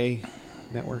El Rey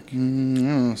Network?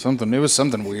 Something. It was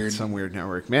something weird. Some weird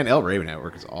network. Man, El Rey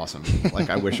Network is awesome. Like,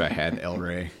 I wish I had El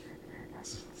Rey.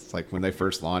 It's like when they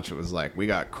first launched, it was like, we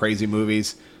got crazy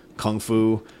movies, kung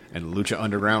fu, and Lucha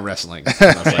Underground wrestling. And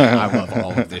I was like, I love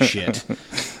all of this shit.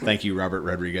 Thank you, Robert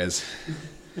Rodriguez.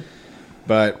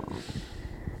 But,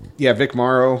 yeah, Vic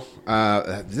Morrow.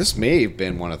 This may have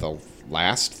been one of the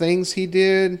last things he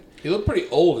did. He looked pretty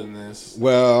old in this.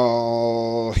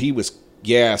 Well, he was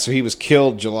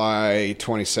killed July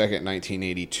 22nd,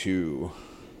 1982.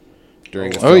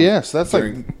 During the Oh, yes. That's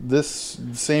like this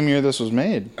same year this was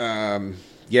made.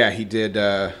 Yeah, he did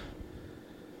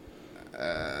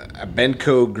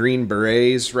Benko Green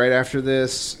Berets right after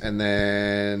this, and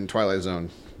then Twilight Zone,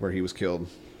 where he was killed.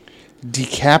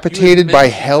 Decapitated by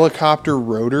helicopter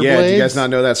rotor blades? Yeah, do you guys not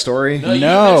know that story?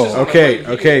 No.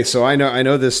 Okay. So I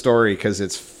know this story because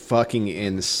it's fucking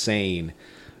insane.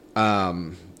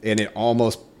 And it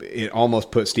almost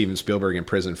put Steven Spielberg in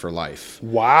prison for life.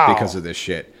 Wow. Because of this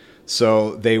shit.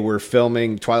 So they were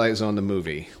filming Twilight Zone the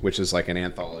movie, which is like an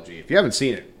anthology. If you haven't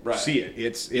seen it, see it.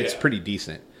 It's pretty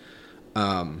decent.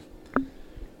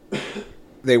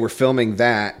 They were filming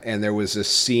that, and there was a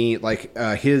scene like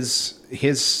his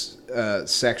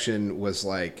section was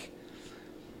like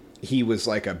he was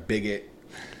like a bigot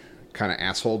kind of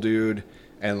asshole dude,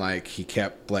 and like he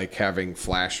kept like having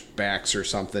flashbacks or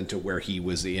something to where he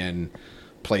was in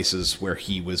places where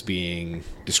he was being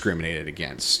discriminated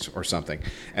against or something.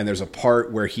 And there's a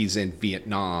part where he's in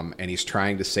Vietnam and he's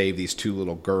trying to save these two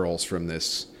little girls from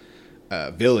this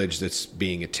village that's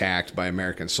being attacked by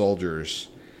American soldiers.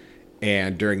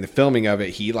 And during the filming of it,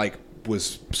 he like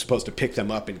was supposed to pick them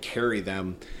up and carry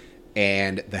them,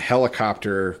 and the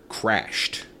helicopter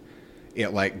crashed.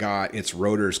 It like got its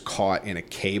rotors caught in a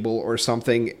cable or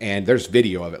something, and there's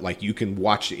video of it. Like, you can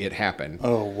watch it happen.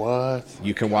 Oh, what?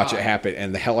 You can watch it happen,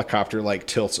 and the helicopter like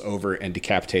tilts over and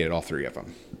decapitated all three of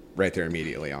them right there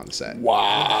immediately on the set.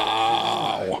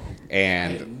 Wow.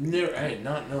 And I had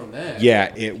not known that.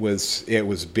 yeah, it was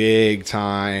big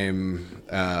time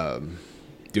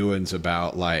doings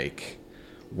about like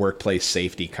workplace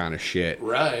safety kind of shit.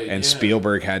 Right. And yeah.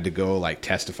 Spielberg had to go like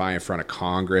testify in front of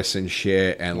Congress and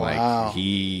shit. And Wow.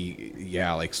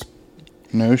 like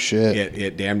No shit.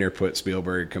 it damn near put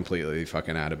Spielberg completely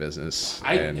fucking out of business.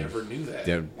 I And never knew that.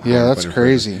 yeah, Yeah, that's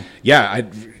crazy. Yeah, I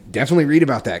definitely read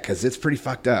about that because it's pretty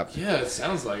fucked up. Yeah, it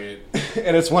sounds like it.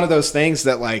 And it's one of those things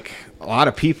that like a lot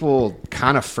of people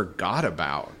kind of forgot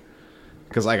about.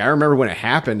 Because like I remember when it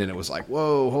happened and it was like,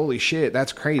 whoa, holy shit,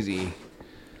 that's crazy.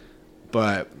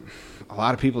 But a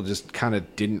lot of people just kind of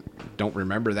don't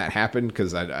remember that happened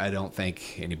because I don't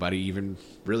think anybody even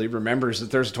really remembers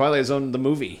that there's a Twilight Zone the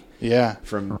movie Yeah.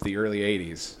 from the early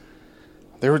 80s.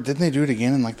 Didn't they do it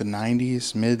again in like the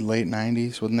 90s, late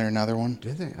 90s? Wasn't there another one?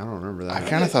 Did they? I don't remember that. I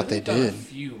kind of thought they They've done did. A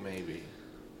few maybe.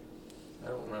 I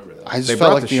don't remember that. I just They felt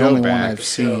brought like the the show only one back. I've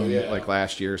seen. Yeah. like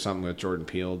last year or something with Jordan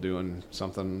Peele doing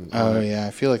something. Oh, on it. yeah.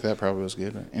 I feel like that probably was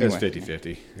good. It was Anyway.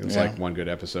 50-50. It was Yeah. like one good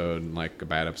episode and like a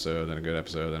bad episode, then a good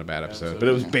episode, then a bad episode. But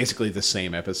it was basically the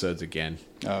same episodes again.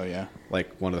 Oh, yeah.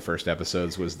 Like one of the first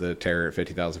episodes was the terror at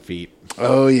 50,000 feet.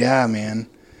 Oh, yeah, man.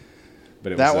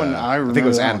 But it That was, one, I think it remember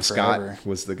was that Adam one Scott forever.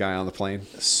 was the guy on the plane.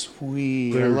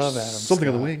 Sweet. I love Adam Something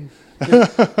Scott. on the wing.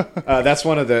 That's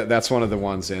one of the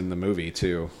ones in the movie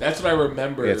too. That's what I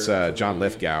remember. It's from John the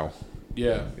movie. Lithgow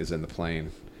Yeah. is in the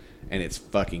plane, and it's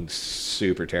fucking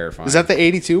super terrifying. Is that the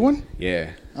 82 one?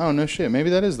 Yeah, Oh, no shit. Maybe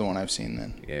that is the one I've seen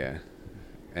then. yeah.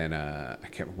 And I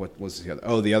can't. What was the other?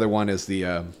 Oh, the other one is the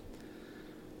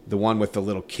one with the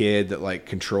little kid that like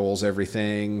controls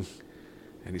everything,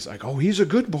 and he's like, "Oh, he's a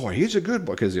good boy. He's a good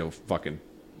boy," because he'll fucking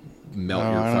melt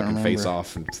Oh, your I don't fucking face remember.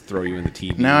 off and throw you in the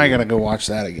TV. Now I gotta go watch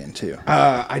that again, too.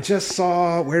 I just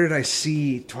saw. Where did I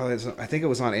see Twilight Zone? I think it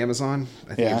was on Amazon.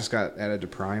 I think Yeah. it just got added to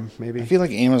Prime. Maybe. I feel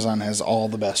like Amazon has all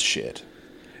the best shit.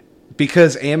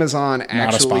 Because Amazon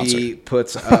actually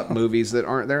puts up movies that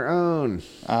aren't their own.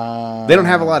 They don't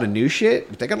have a lot of new shit,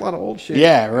 but they got a lot of old shit.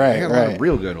 Yeah, right, They got a lot of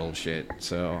real good old shit.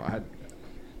 So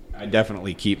I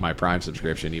definitely keep my Prime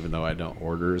subscription, even though I don't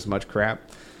order as much crap.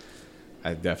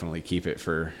 I definitely keep it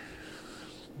for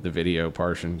the video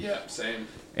portion. Yeah, same.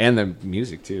 And the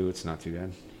music, too. It's not too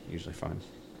bad. Usually fine.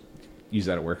 Use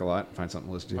that at work a lot. Find something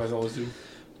to listen to. I always do.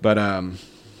 But,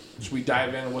 should we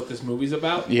dive into what this movie's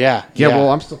about? Yeah. well,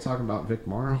 I'm still talking about Vic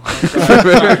Morrow.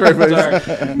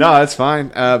 Sorry. No, that's fine.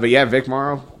 But yeah, Vic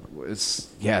Morrow was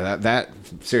that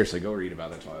seriously, go read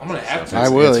about that. I'm gonna have to. I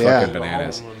will. It's Yeah. fucking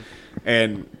bananas.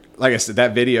 And like I said,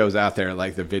 that video's out there.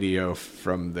 Like the video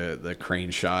from the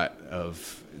crane shot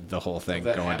of the whole thing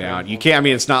That going happened. down. You can't. I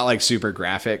mean, it's not like super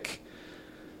graphic,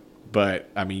 but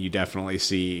I mean, you definitely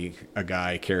see a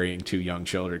guy carrying 2 young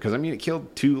children. Because I mean, it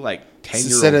killed 2 like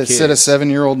 10-year-old kids. Said a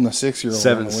 7-year-old and a 6-year-old.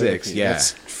 7, 6, yeah.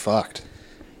 That's fucked.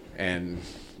 And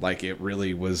like it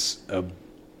really was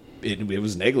it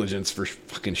was negligence for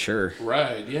fucking sure.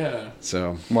 Right, yeah.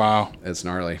 So Wow. it's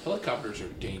gnarly. Helicopters are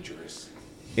dangerous.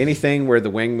 Anything where the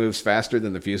wing moves faster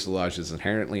than the fuselage is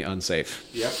inherently unsafe.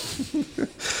 Yep.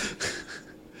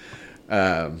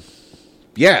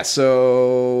 Yeah.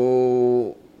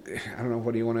 So I don't know.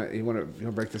 What do you want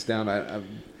to break this down? I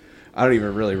don't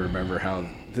even really remember how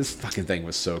this fucking thing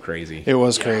was so crazy. It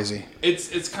was Yeah. crazy.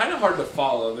 It's kind of hard to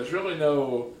follow. There's really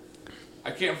no... I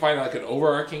can't find like an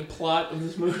overarching plot of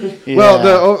this movie. Yeah. Well,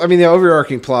 the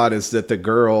overarching plot is that the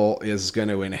girl is going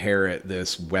to inherit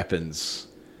this weapons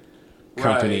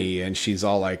company, Right. and she's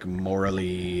all like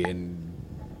morally in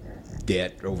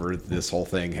debt over this whole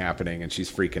thing happening, and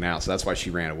she's freaking out. So that's why she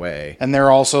ran away. And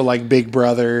they're also like Big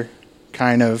Brother,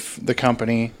 kind of the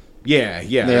company. Yeah.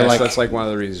 They're That's like one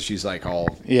of the reasons she's like all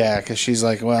Yeah, because she's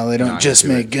like, well, they don't Not just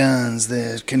into make it. guns;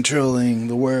 they're controlling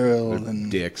the world. And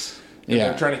dicks. And yeah,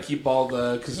 they're trying to keep all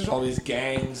the... Because there's all these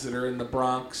gangs that are in the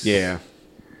Bronx. Yeah.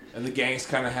 And the gangs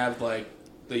kind of have like...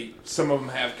 Some of them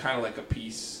have kind of like a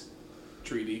peace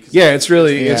treaty. 'Cause Yeah, it's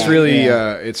really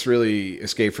Yeah. it's really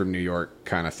Escape from New York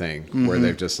kind of thing, where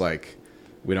they've just like,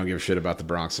 we don't give a shit about the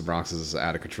Bronx. The Bronx is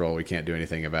out of control. We can't do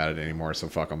anything about it anymore. So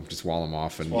fuck them. Just wall them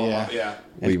off and Well, Yeah. yeah.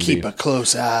 leave and keep me- a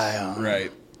close eye on.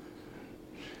 right.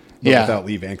 But Yeah, without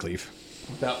Lee Van Cleef.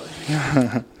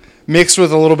 Without, mixed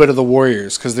with a little bit of the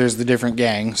Warriors because there's the different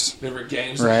gangs. different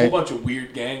gangs. Right. A whole bunch of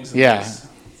weird gangs. In Yeah. this.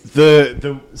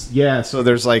 So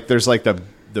there's like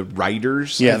the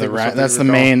writers. Yeah, I think was what they that's were the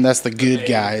called. main. That's the good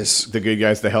guys. The good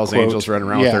guys, the Hell's Quote. Angels, running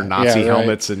around with Yeah, their Nazi yeah, right.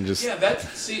 helmets and just. Yeah,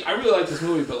 see, I really like this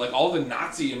movie, but like all the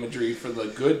Nazi imagery for the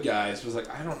good guys was like,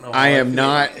 I don't know. How I am feel.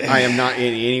 not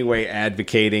in any way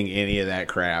advocating any of that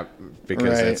crap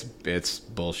because Right. it's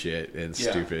bullshit and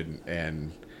Yeah. stupid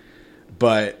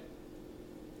but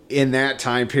in that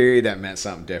time period that meant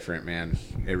something different, man.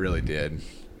 It really did.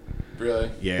 Really.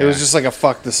 Yeah. It was just like a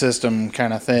fuck the system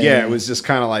kind of thing. it was just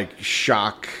kind of like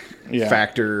shock Yeah.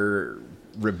 factor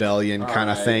rebellion kind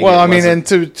of Alright. thing. Well, It I mean,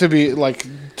 wasn't- and to be like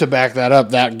to back that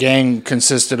up, that gang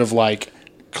consisted of like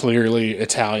clearly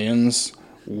Italians,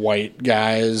 white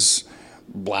guys,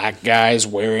 black guys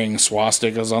wearing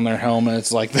swastikas on their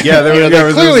helmets. Like, Yeah, there you know, was- they there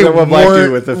was clearly that one black dude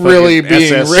weren't with the really fucking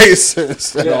being SS.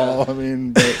 racist at Yeah. all. I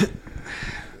mean, but,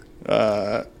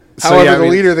 So, however, yeah, I the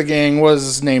mean- leader of the gang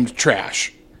was named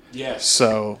Trash. Yes.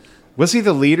 So, was he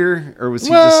the leader or was he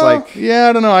well, just like yeah,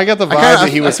 I don't know. I got the vibe that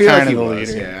he was feel like kind of he the was.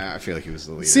 leader. Yeah, I feel like he was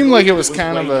the leader. Seemed like it was With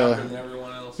kind of Wayne a. Tucker and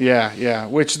everyone else. Yeah.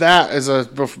 Which that is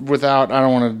without. I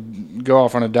don't want to go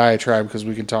off on a diatribe because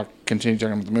we can continue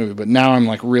talking about the movie. But now I'm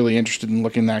like really interested in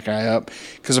looking that guy up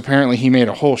because apparently he made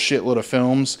a whole shitload of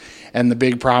films, and the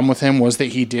big problem with him was that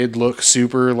he did look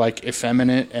super like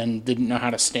effeminate and didn't know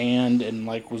how to stand and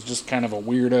like was just kind of a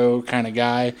weirdo kind of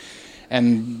guy.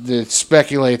 And they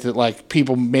speculate that like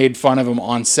people made fun of him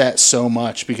on set so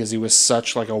much because he was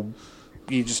such like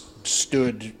he just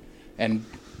stood and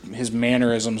his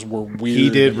mannerisms were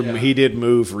weird. he did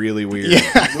move really weird.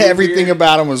 Everything weird.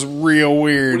 about him was real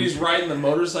weird. When he's riding the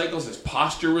motorcycles, his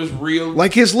posture was real.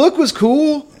 Like his look was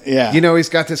cool. Yeah. You know, he's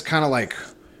got this kind of like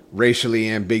racially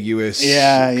ambiguous,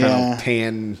 Yeah, kind of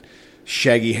tan,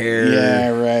 shaggy hair. Yeah,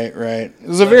 right. It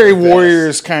was a very vest.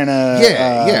 Warriors kind of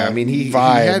Yeah. I mean, he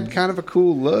vibe. had kind of a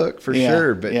cool look for Yeah,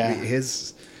 sure, but yeah.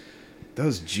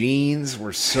 those jeans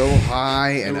were so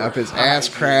high and They up were his high ass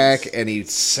crack, jeans. and he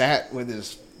sat with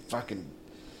his fucking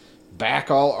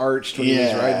back all arched when he was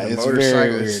Yeah, riding the it's motorcycle. very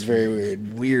weird, It's very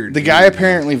weird. Weird. The guy weird.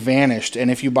 apparently vanished, and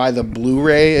if you buy the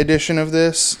Blu-ray edition of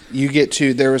this, you get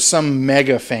to. There was some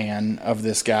mega fan of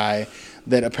this guy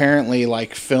that apparently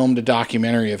like filmed a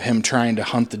documentary of him trying to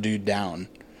hunt the dude down.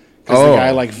 because the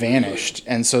guy like vanished,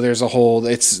 and so there's a whole.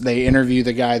 They interview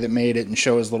the guy that made it and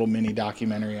show his little mini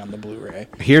documentary on the Blu-ray.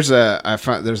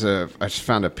 I just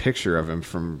found a picture of him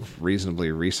from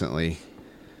reasonably recently.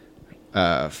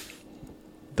 The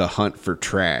Hunt for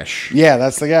Trash. Yeah,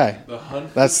 that's the guy.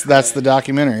 That's the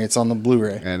documentary. It's on the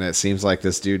Blu-ray. And it seems like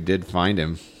this dude did find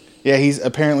him. Yeah, he's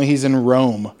in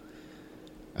Rome.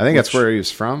 I think that's where he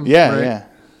was from. Yeah, right? yeah.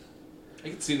 I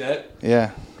can see that.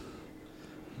 Yeah.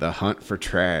 The Hunt for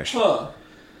Trash. Huh.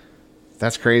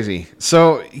 That's crazy.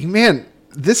 So, man,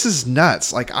 this is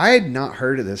nuts. Like, I had not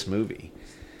heard of this movie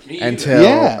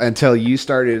until you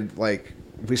started, like,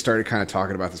 we started kind of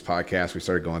talking about this podcast. We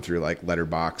started going through, like,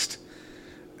 Letterboxd,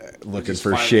 looking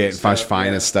for shit,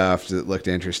 finding stuff that looked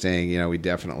interesting. You know, we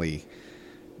definitely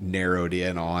narrowed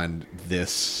in on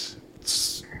this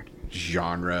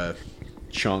genre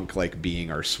chunk, like, being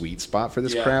our sweet spot for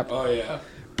this crap. Oh, yeah.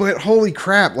 But holy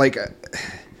crap, like...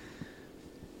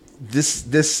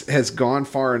 This has gone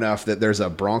far enough that there's a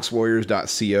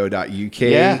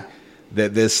BronxWarriors.co.uk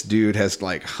that this dude has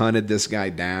like hunted this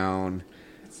guy down,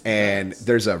 and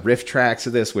there's a riff tracks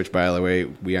of this, which by the way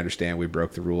we understand we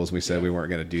broke the rules. We said we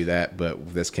weren't going to do that,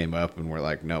 but this came up and we're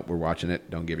like, nope, we're watching it.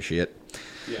 Don't give a shit.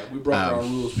 Yeah, we broke our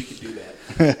rules. We could do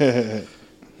that.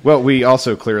 Well, we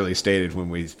also clearly stated when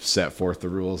we set forth the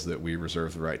rules that we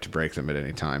reserve the right to break them at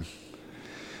any time.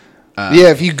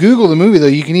 If you Google the movie, though,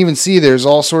 you can even see there's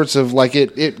all sorts of, like,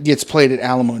 it gets played at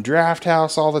Alamo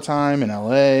Drafthouse all the time in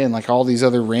L.A. and, like, all these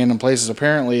other random places.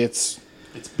 Apparently, it's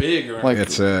big. Right? Like,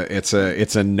 it's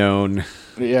a known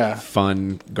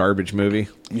fun garbage movie.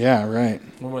 Yeah, right.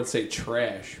 I would say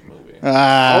trash movie.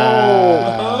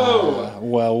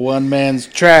 Well, one man's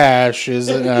trash is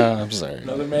I'm sorry.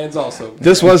 Another man's also.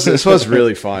 This was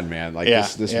really fun, man. Like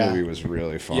this movie was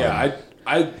really fun. Yeah,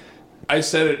 I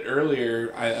said it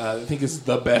earlier. I think it's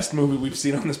the best movie we've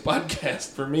seen on this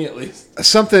podcast, for me at least.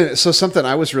 Something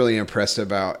I was really impressed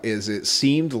about is it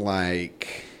seemed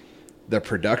like the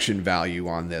production value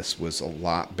on this was a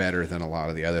lot better than a lot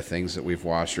of the other things that we've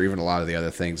watched, or even a lot of the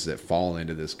other things that fall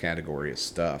into this category of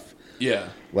stuff. Yeah.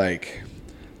 Like,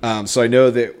 so I know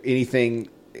that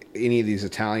any of these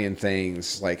Italian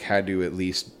things like had to at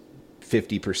least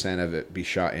 50% of it be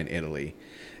shot in Italy.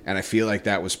 And I feel like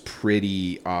that was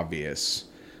pretty obvious.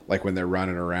 Like when they're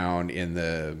running around in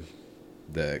the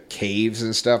caves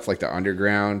and stuff, like the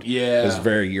underground. Yeah. It was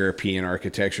very European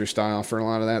architecture style for a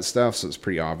lot of that stuff. So it's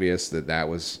pretty obvious that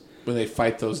was... When they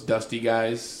fight those dusty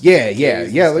guys. Yeah.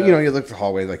 You know, you look at the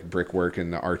hallway, like brickwork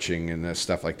and the arching and the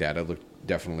stuff like that. It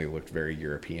definitely looked very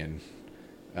European.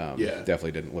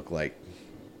 Definitely didn't look like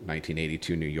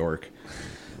 1982 New York.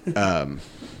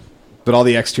 But all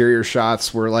the exterior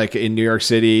shots were like in New York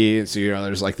City. So, you know,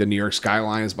 there's like the New York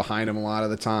skyline is behind them a lot of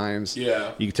the times.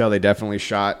 Yeah. You can tell they definitely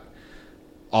shot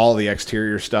all the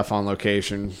exterior stuff on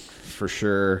location for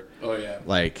sure. Oh, yeah.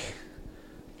 Like,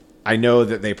 I know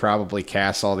that they probably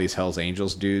cast all these Hells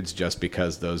Angels dudes just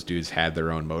because those dudes had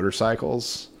their own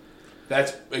motorcycles.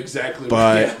 That's exactly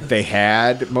But they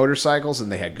had motorcycles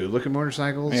and they had good looking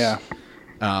motorcycles. Yeah.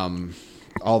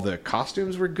 All the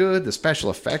costumes were good. The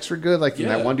special effects were good. Like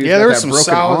that one dude. Yeah, there were some broken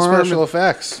solid arm. special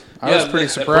effects. I was pretty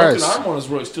surprised. That broken arm one was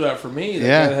really stood out for me.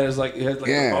 That guy had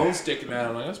the bone sticking out.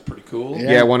 I'm like, that's pretty cool.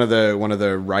 Yeah, one of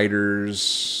the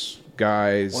writers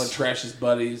guys. One of Trash's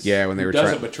buddies. Yeah, when they were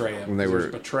doesn't betray him. When they were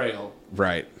betrayal.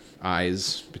 Right.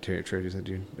 Eyes betrayed that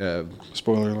dude.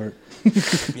 Spoiler alert.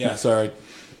 Yeah, sorry.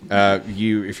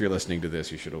 If you're listening to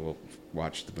this, you should have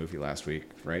watched the movie last week,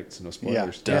 right? So no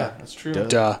spoilers. Yeah, that's true.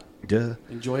 Duh.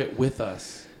 Enjoy it with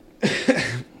us.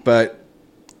 But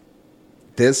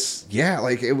this,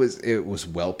 like it was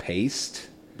well paced.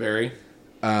 Very.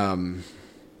 I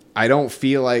don't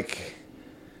feel like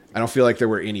there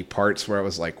were any parts where I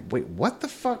was like, wait, what the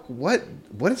fuck? What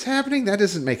is happening? That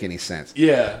doesn't make any sense.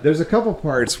 Yeah. There's a couple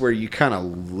parts where you kind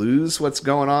of lose what's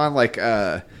going on, like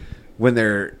when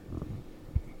they're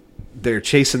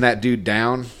chasing that dude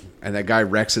down. And that guy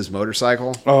wrecks his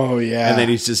motorcycle. Oh, yeah. And then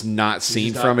he's just not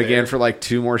seen from again for like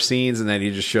 2 more scenes. And then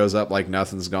he just shows up like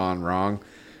nothing's gone wrong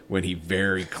when he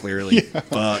very clearly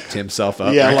fucked himself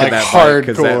up. Yeah, like hardcore.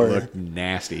 Because that looked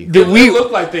nasty. It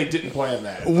looked like they didn't plan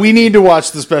that. We need to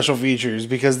watch the special features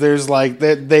because there's like,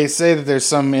 they say that there's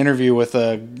some interview with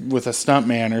a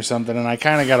stuntman or something. And I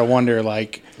kind of got to wonder,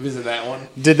 like. Visit that one?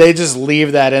 Did they just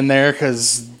leave that in there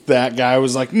because that guy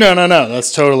was like, no,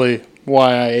 that's totally...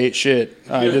 why I ate shit.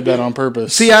 I did that on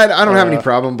purpose. See, I don't have any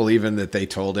problem believing that they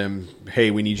told him, hey,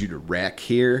 we need you to wreck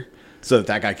here so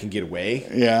that guy can get away.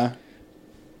 Yeah.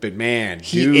 But man,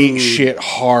 he ate shit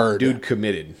hard. Dude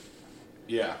committed.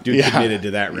 Yeah. Dude committed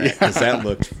to that wreck because that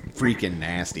looked freaking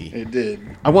nasty. It did.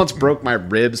 I once broke my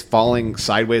ribs falling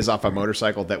sideways off a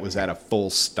motorcycle that was at a full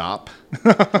stop.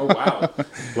 Oh wow.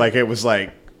 Like it was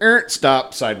like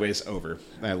stop, sideways, over.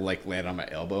 I like landed on my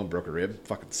elbow and broke a rib.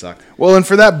 Fucking sucked. Well, and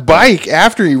for that bike,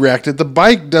 after he wrecked it, the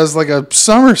bike does like a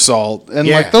somersault. And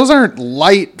Yeah. like those aren't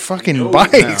light fucking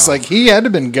bikes. No. Like he had to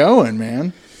been going,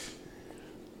 man.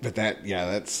 But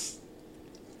that's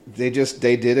they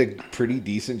did a pretty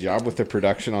decent job with the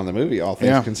production on the movie, all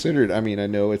things considered. I mean, I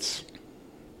know it's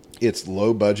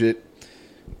low budget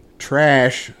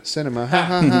trash cinema, ha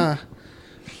ha ha.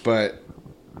 But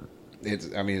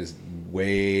it's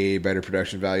way better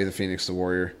production value than Phoenix the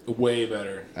Warrior. Way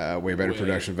better. Way better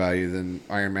production value than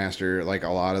Iron Master. Like a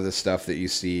lot of the stuff that you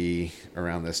see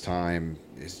around this time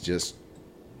is just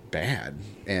bad.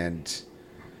 And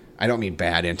I don't mean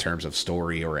bad in terms of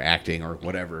story or acting or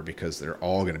whatever, because they're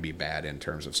all going to be bad in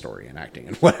terms of story and acting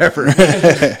and whatever.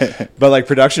 But like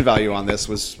production value on this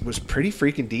was pretty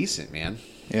freaking decent, man.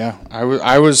 Yeah,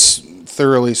 I was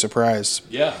thoroughly surprised.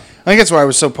 Yeah. I think that's why I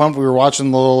was so pumped. We were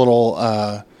watching the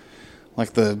little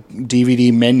like the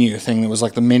DVD menu thing that was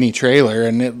like the mini trailer,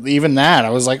 and even that, I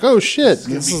was like, "Oh shit,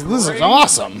 this is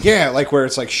awesome!" Yeah, like where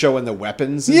it's like showing the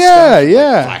weapons. And Yeah, stuff,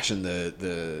 yeah. like flashing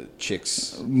the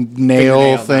chicks'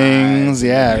 Nail fingernail things, knives,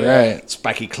 yeah, right.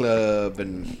 Spiky Club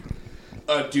and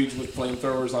Dudes with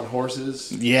flamethrowers on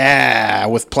horses. Yeah,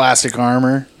 with plastic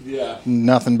armor, Yeah.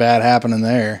 nothing bad happening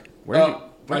there. where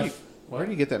What?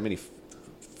 do you get that many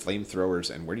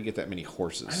flamethrowers and where do you get that many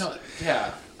horses? I know.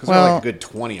 Yeah. Because there are Well- like a good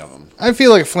 20 of them. I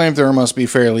feel like a flamethrower must be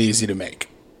fairly easy to make.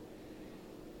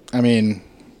 I mean,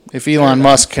 if Elon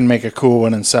Musk can make a cool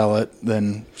one and sell it,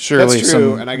 then surely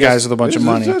some guys with a bunch of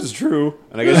money. That's true.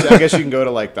 And I guess you can go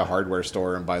to like the hardware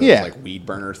store and buy those Yeah. like weed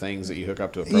burner things that you hook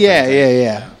up to a propane Yeah, tank.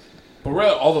 yeah. But really,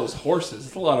 all those horses.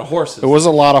 It's a lot of horses. It was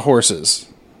a lot of horses.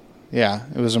 Yeah,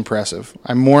 it was impressive.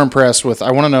 I'm more impressed with.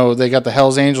 I want to know. They got the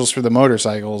Hell's Angels for the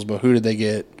motorcycles, but who did they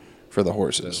get for the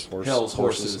horses? Hell's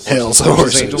horses. Hell's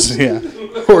Horses horses. Angels.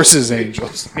 Yeah, horses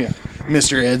angels. Yeah,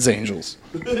 Mr. Ed's angels.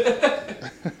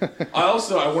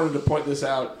 I wanted to point this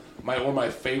out. One of my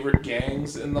favorite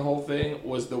gangs in the whole thing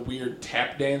was the weird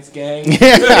tap dance gang.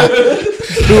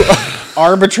 Who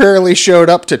arbitrarily showed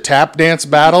up to tap dance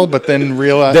battle, but then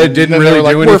realized They didn't then really were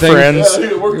like, do We're anything." friends.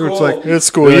 Yeah, we're cool. It's like- It's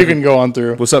cool. You can go on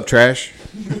through. What's up, trash?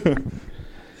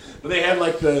 But they had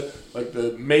like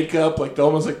the makeup,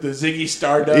 almost like the Ziggy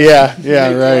Stardust. Yeah,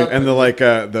 makeup. right. And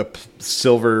the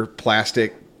silver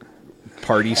plastic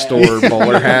party store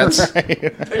bowler hats.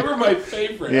 They were my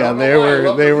favorite. I Yeah, don't know they why I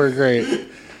loved were them. great.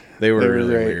 They were They were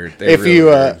really great. weird. They If were really you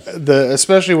weird.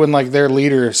 especially when like their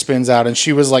leader spins out and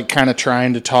she was like kind of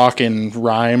trying to talk in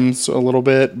rhymes a little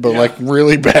bit, but Yeah. like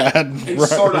really bad. And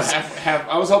sort of have.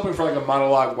 I was hoping for like a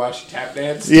monologue while she tap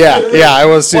danced. Yeah, I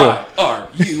was too. Why are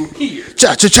you here?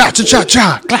 Cha cha cha cha cha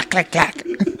cha, clack clack clack.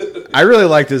 I really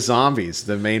liked the zombies,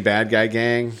 the main bad guy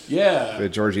gang Yeah. that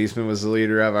George Eastman was the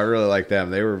leader of. I really liked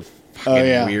them. They were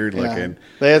fucking weird looking.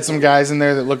 They had some guys in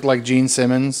there that looked like Gene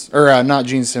Simmons, or not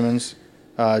Gene Simmons,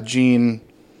 Gene.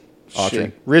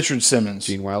 Autry. Richard Simmons.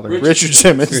 Gene Wilder. Richard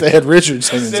Simmons. They had Richard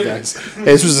Simmons guys.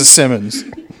 This was a Simmons.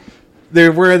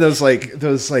 They're wearing those like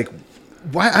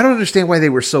why I don't understand why they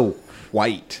were so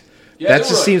white. Yeah, That they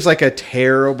just were. seems like a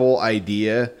terrible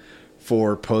idea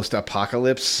for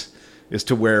post-apocalypse is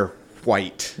to wear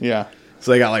white. Yeah.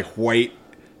 So they got like white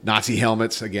Nazi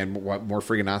helmets again. More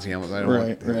freaking Nazi helmets. I don't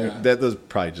Right, want, right. Those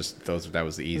probably just that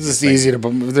was the It's easiest. just easy to.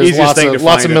 There's Easiest lots thing of to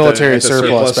lots of find at the- military at the surplus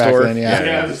surplus back store. then. Yeah.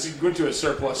 Yeah, just go to a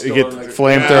surplus You store. get and like,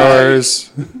 Flamethrowers.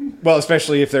 Well,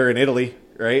 especially if they're in Italy,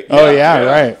 right? Oh yeah, yeah.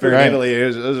 right. If they're Right. in Italy, it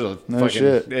was a No fucking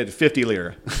shit. they had 50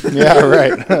 lira. Yeah,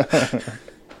 right.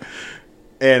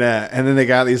 And then they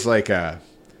got these like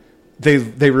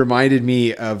they reminded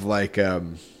me of like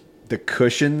the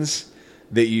cushions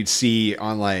that you'd see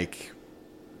on like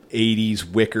 80s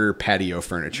wicker patio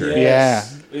furniture.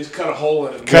 Yes. They just cut a hole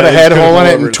in it. Cut a Yeah, head just hole cut in it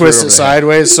it over and and twist throw it it over the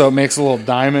sideways so it makes a little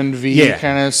diamond V Yeah.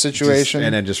 kind of situation.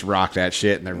 And then just rock that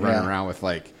shit and they're running Yeah. around with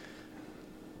like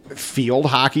field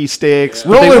hockey sticks.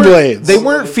 Roller But they weren't- blades. They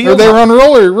weren't or field they ho- run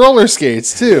roller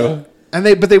skates too.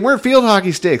 but they weren't field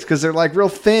hockey sticks because they're like real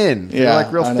thin. They're Yeah,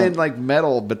 like real I know. thin like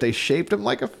metal, but they shaped them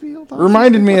like a field hockey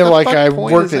Reminded stick. me What of the like fuck I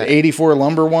point worked is at that? 84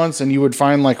 Lumber once, and you would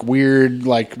find like weird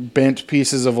like bent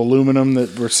pieces of aluminum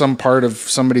that were some part of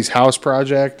somebody's house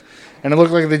project, and it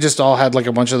looked like they just all had like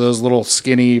a bunch of those little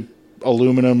skinny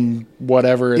aluminum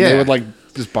whatever, and they Yeah. would like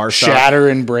Just bar stock. shatter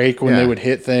and break when Yeah. they would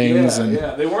hit things. Yeah, and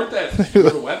yeah. They weren't that good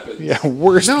of weapons. yeah,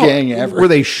 worst No, gang ever. Were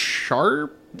they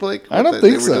sharp? Like I don't they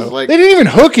think were so. just, like- They didn't even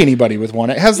hook anybody with one.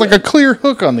 It has like a clear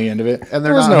hook on the end of it, And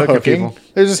there they're was not no hooking hooking. people.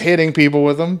 They're just hitting people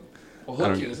with them. Well,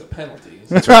 hooking is a penalty.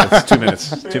 That's right. It's 2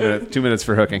 minutes. 2 minutes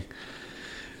for hooking.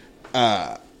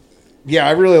 Yeah,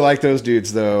 I really like those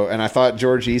dudes though, and I thought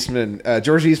George Eastman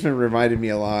reminded me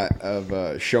a lot of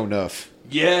Sho'nuff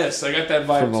Yes, I got that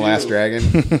vibe from The too. Last Dragon,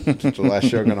 The Last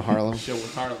Shogun of Harlem. Show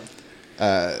with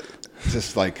Harlem.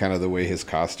 Just like kind of the way his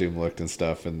costume looked and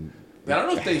stuff, and I don't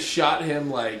know if they shot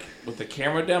him like with the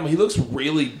camera down, but he looks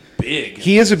really big.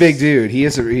 he is a big dude. He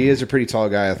is a pretty tall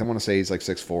guy. I want to say he's like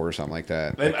 6'4" or something like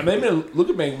that. Maybe look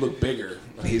at me look bigger.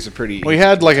 He's a pretty. We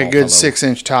had like a tall good fellow.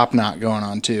 6-inch top knot going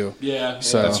on too. Yeah,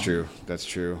 So- That's true. That's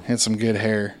true. Had some good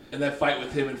hair. And that fight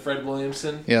with him and Fred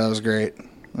Williamson. Yeah, that was great.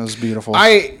 That was beautiful.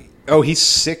 He's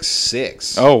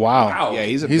 6'6". Oh wow. Wow. Yeah,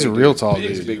 he's a He's big a real dude. tall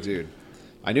He's a dude. big dude.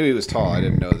 I knew he was tall. I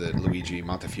didn't know that Luigi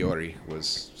Montefiore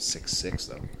was 6'6"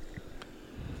 though.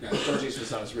 Yeah, George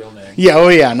Eastman's not his real name. Yeah. Oh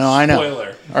yeah. No, I know.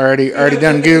 Spoiler. Already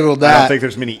done Googled I don't that. think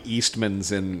there's many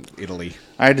Eastmans in Italy.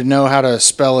 I had to know how to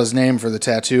spell his name for the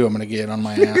tattoo I'm gonna get on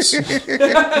my ass.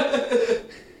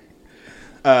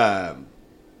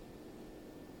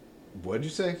 What'd you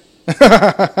say? What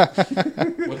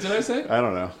did I say? I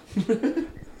don't know.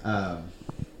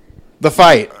 The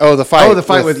fight. Oh, the fight. The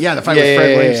fight with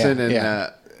Fred Williamson and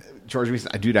yeah. George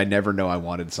Eastman. Dude, I never know I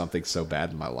wanted something so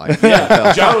bad in my life.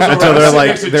 Yeah, John was Until around they're sitting like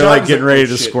next to John's getting ready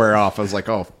to shit. square off. I was like,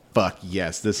 oh fuck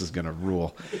yes, this is gonna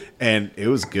rule. And it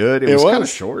was good. It was kind of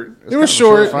short. It was kind of a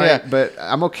short, fight, yeah. but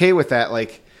I'm okay with that.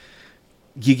 Like,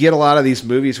 you get a lot of these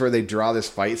movies where they draw this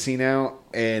fight scene out,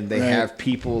 and they Right. have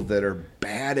people that are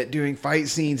bad at doing fight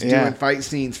scenes, Yeah. doing fight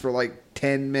scenes for like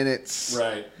 10 minutes.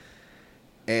 Right.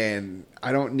 And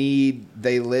I don't need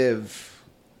They Live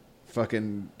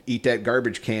fucking eat that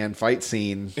garbage can fight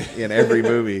scene in every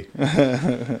movie.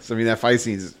 So I mean that fight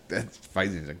scene's a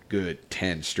good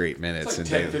 10 straight minutes.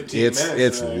 It's like and 10, 15 minutes,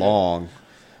 it's right? long.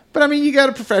 But I mean you got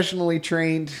a professionally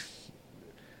trained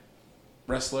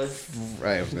Wrestler.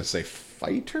 I was gonna say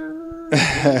fighter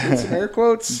in some air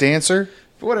quotes. Dancer.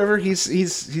 But whatever,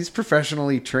 he's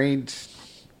professionally trained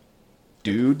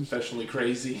dude. Professionally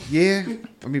crazy. Yeah.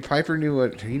 I mean Piper knew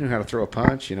how to throw a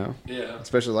punch, you know. Yeah.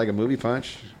 Especially like a movie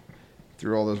punch.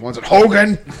 Threw all those ones at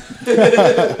Hogan.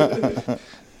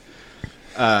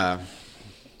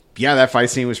 Yeah, that fight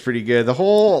scene was pretty good. The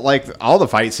whole, all the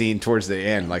fight scene towards the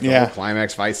end, the Yeah. whole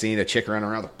climax fight scene, a chick running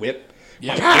around the whip.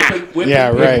 Yeah. Whipping Yeah,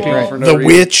 right. people. Right. for no The reason.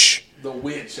 witch. The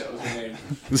witch. That was her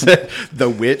name. The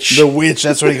witch. The witch.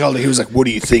 That's what he called it. He was like, "What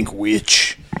do you think,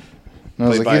 witch?" And I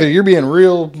was Played like, by- either you're being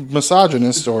real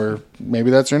misogynist, or maybe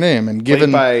that's her name. And Played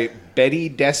given, by Betty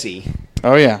Desi.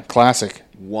 oh yeah, classic.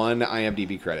 1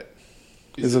 IMDb credit.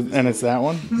 Is it? And it's that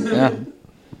one. Yeah.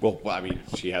 Well, I mean,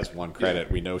 she has 1 credit.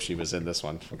 We know she was in this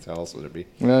one. What else would it be?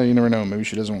 Well, you never know. Maybe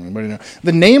she doesn't want anybody to know.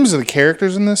 The names of the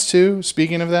characters in this too.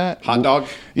 Speaking of that, Hot Dog,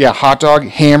 yeah, Hot Dog,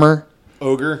 Hammer,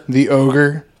 Ogre, the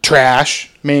Ogre,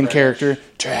 Trash, main character,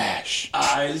 Trash,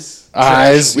 Eyes.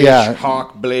 Eyes, Witch, yeah,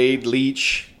 Hawk, Blade,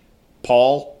 Leech,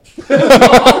 Paul.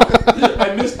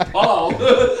 I missed Paul.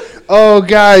 Oh,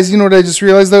 guys, you know what I just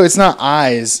realized though? It's not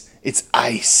eyes, it's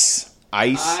ice.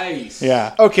 Ice. Eyes.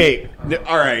 Yeah. Okay,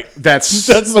 all right. That's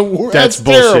the worst. That's That's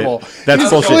bullshit. terrible. That's He's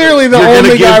bullshit. clearly the You're gonna only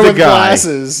give guy the with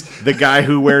glasses. The guy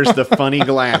who wears the funny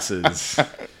glasses.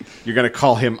 You're gonna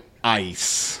call him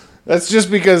Ice. That's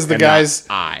just because the And not guys,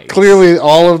 eyes. clearly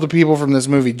all of the people from this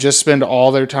movie just spend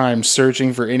all their time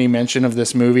searching for any mention of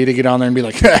this movie to get on there and be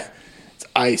like, it's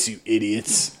Ice, you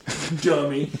idiots.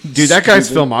 Dummy. Dude, that guy's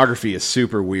filmography is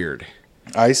super weird.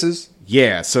 Ices?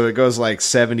 Yeah, so it goes like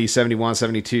 70, 71,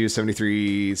 72,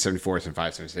 73, 74,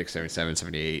 75, 76, 77,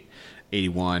 78,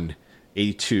 81,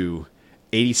 82,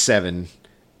 87,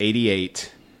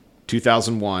 88,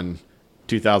 2001,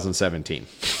 2017.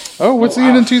 Oh, what's he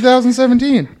in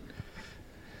 2017?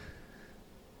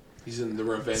 He's in the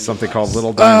Revenge. Something of called Ice.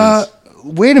 Little Diamonds.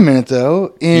 Wait a minute,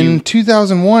 though. In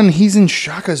 2001, he's in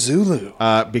Shaka Zulu.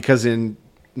 Because in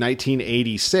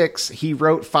 1986, he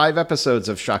wrote 5 episodes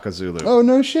of Shaka Zulu. Oh,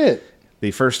 no shit. The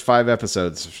first 5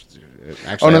 episodes.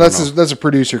 Actually, Oh, no, I don't know. that's a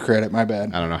producer credit. My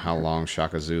bad. I don't know how long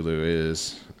Shaka Zulu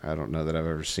is. I don't know that I've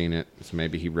ever seen it. So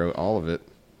maybe he wrote all of it.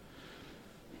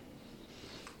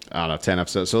 I don't know, 10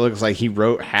 episodes. So it looks like he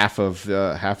wrote half of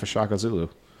Shaka Zulu.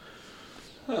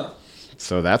 Huh.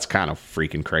 So that's kind of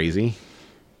freaking crazy.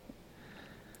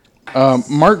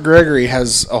 Mark Gregory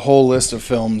has a whole list of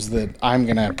films that I'm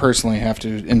going to personally have to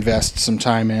invest some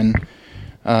time in,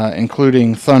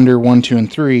 including Thunder 1, 2,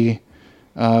 and 3,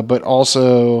 but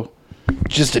also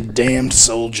Just a Damned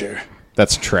Soldier.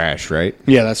 That's trash, right?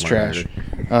 Yeah, that's Mark trash.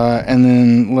 Gregory. And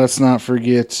then let's not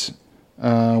forget,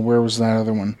 where was that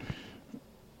other one?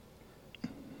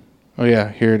 Oh,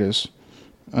 yeah, here it is.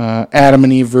 Adam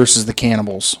and Eve versus the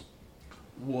Cannibals.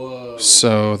 Whoa.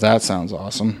 So that sounds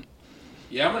awesome.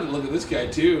 Yeah, I'm gonna look at this guy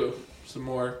too. Some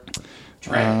more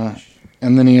trash.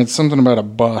 And then he had something about a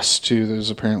bus too that was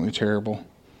apparently terrible.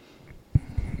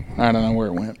 I don't know where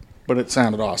it went, but it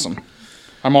sounded awesome.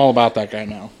 I'm all about that guy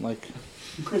now. Like,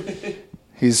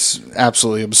 he's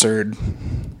absolutely absurd.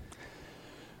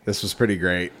 This was pretty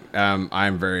great.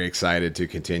 I'm very excited to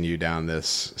continue down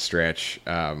this stretch.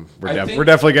 We're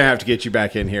definitely gonna have to get you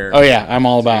back in here. Oh yeah, I'm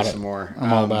all about it. Some more.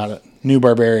 I'm all about it. New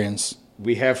Barbarians.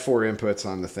 We have 4 inputs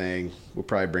on the thing. We'll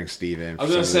probably bring Steve in. I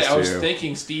was gonna say, I was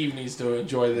thinking Steve needs to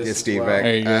enjoy this. Get Steve well. back.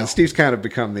 There you go. Steve's kind of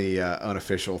become the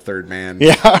unofficial third man.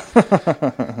 Yeah.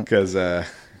 Because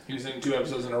he was in 2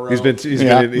 episodes in a row. he's been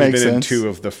in sense. 2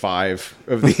 of the 5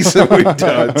 of these that we've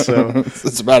done. So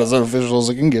It's about as unofficial as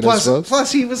it can get.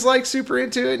 plus he was like super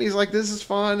into it, and he's like, "This is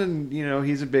fun," and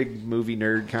he's a big movie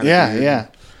nerd kind of dude. Yeah.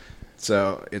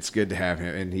 So it's good to have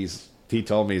him, and he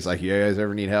told me, he's like, "You guys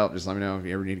ever need help? Just let me know. If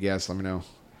you ever need a guest, let me know."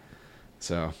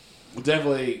 So I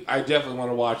definitely want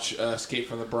to watch Escape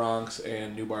from the Bronx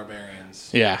and New Barbarians.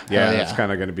 Yeah. that's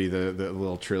kind of going to be the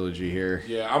little trilogy here.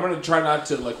 Yeah, I'm gonna try not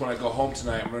to, like, when I go home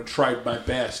tonight, I'm gonna try my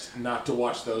best not to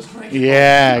watch those when I get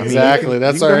Yeah, home. exactly.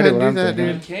 That's you can go already ahead what and I'm do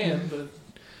that, thinking. I can, but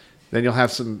Then you'll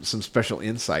have some special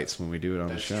insights when we do it on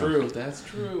that's the show. true. That's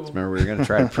true. Remember, we were going to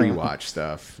try to pre-watch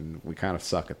stuff, and we kind of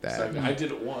suck at that. So I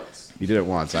did it once. You did it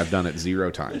once. I've done it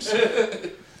 0 times.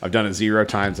 I've done it 0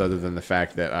 times, other than the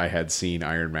fact that I had seen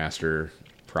Iron Master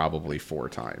probably 4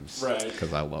 times. Right.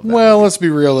 Because I love that Well, movie. let's be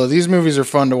real though. These movies are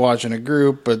fun to watch in a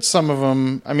group, but some of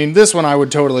them, I mean, this one I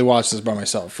would totally watch this by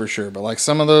myself for sure. But like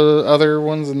some of the other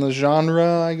ones in the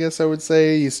genre, I guess I would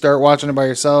say you start watching it by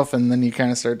yourself, and then you kind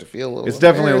of start to feel a little. It's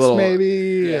definitely a little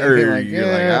maybe. Or You're like, you're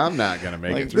like, I'm not going to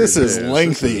make like, it through this is This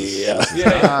lengthy. is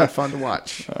Yeah. not fun to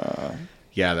watch.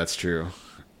 Yeah, that's true.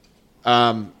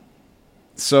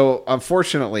 So,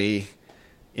 unfortunately,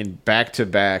 in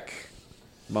back-to-back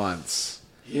months,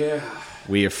 Yeah.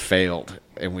 we have failed,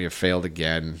 and we have failed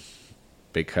again,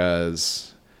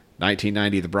 because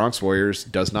 1990, The Bronx Warriors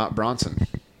does not Bronson.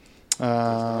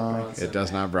 It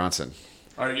does not Bronson.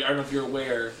 I don't know if you're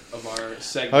aware of our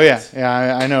segment. Oh yeah,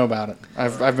 I know about it.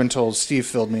 I've been told. Steve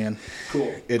filled me in.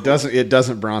 Cool. It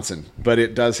doesn't Bronson, but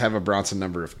it does have a Bronson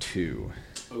number of 2.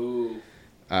 Ooh.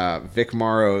 Vic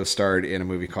Morrow starred in a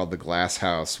movie called The Glass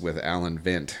House with Alan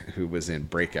Vint, who was in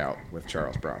Breakout with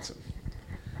Charles Bronson.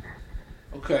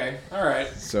 Okay. All right.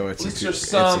 So it's At a least two, there's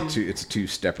some- it's a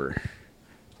 2-stepper,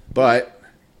 but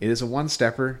it is a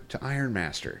 1-stepper to Iron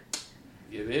Master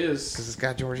It is. because it's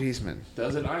got George Eastman.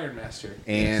 Does it Iron Master?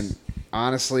 And Yes.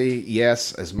 honestly,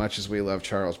 yes, as much as we love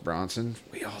Charles Bronson,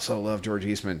 we also love George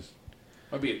Eastman.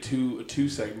 Might be a two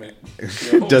segment.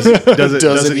 Does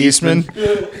it Eastman?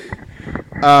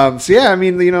 So yeah, I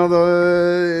mean,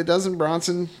 it doesn't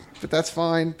Bronson, but that's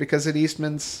fine because it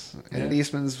Eastman's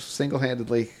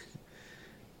single-handedly,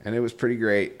 and it was pretty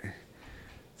great.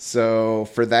 So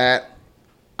for that,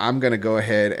 I'm gonna go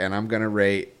ahead and I'm gonna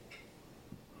rate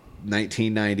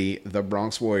 1990 The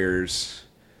Bronx Warriors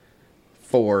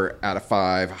 4 out of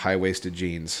 5 high-waisted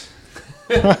jeans.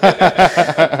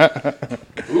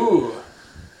 Ooh.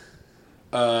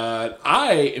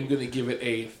 I am going to give it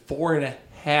a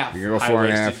 4.5. You're gonna go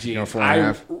 4.5. You're You're gonna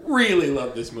 4.5. I really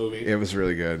love this movie. It was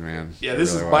really good, man. Yeah, It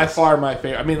this really is by was. far my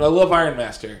favorite. I mean, I love Iron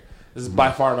Master. This is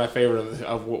by far my favorite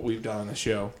of what we've done on the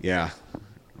show. Yeah,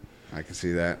 I can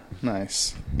see that.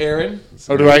 Nice. Aaron?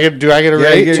 Oh, do I get a Yeah,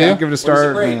 rate give too? it a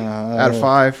star rate? out of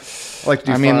 5. I like to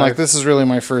do I mean, 5. like, this is really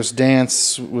my first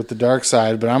dance with the dark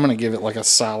side, but I'm going to give it like a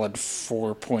solid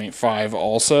 4.5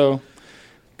 also.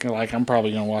 Like, I'm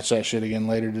probably going to watch that shit again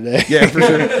later today. Yeah, for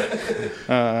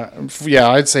sure. Yeah,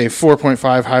 I'd say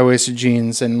 4.5 high-waisted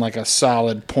jeans and like a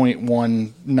solid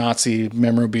 0.1 Nazi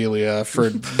memorabilia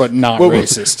but not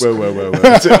racist. Whoa.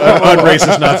 It's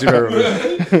unracist Nazi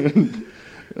memorabilia.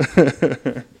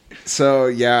 So,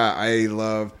 yeah, I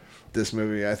love this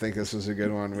movie. I think this was a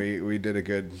good one. We did a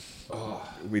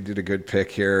good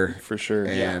pick here. For sure.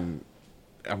 And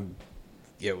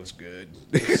it was good.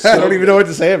 I don't even know what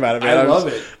to say about it, man. I love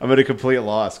it. I'm at a complete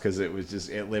loss because it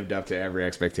lived up to every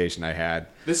expectation I had.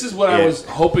 This is what I was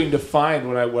hoping to find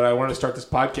when I wanted to start this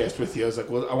podcast with you. I was like,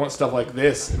 well, I want stuff like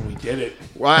this, and we did it.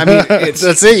 Well, I mean,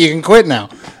 That's it. You can quit now.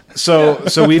 So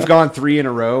we've gone 3 in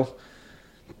a row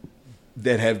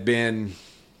that have been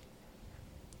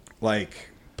like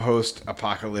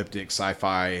post-apocalyptic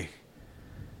sci-fi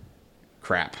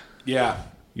crap. Yeah.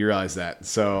 You realize that.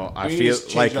 So I We feel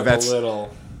just like change up that's a little.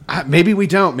 maybe we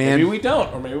don't, man. Maybe we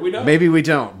don't, or maybe we don't. Maybe we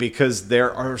don't, because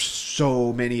there are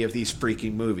so many of these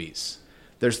freaking movies.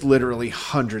 There's literally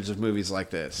hundreds of movies like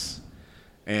this.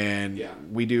 And Yeah.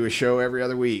 we do a show every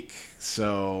other week.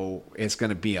 So it's going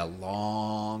to be a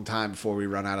long time before we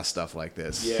run out of stuff like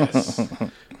this. Yes.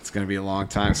 It's going to be a long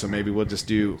time. So maybe we'll just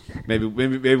do maybe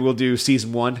we'll do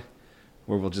season 1,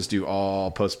 where we'll just do all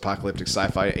post-apocalyptic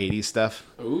sci-fi 80s stuff.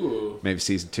 Ooh. Maybe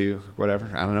season 2, whatever.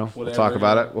 I don't know. Whatever. We'll talk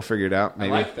about it. We'll figure it out.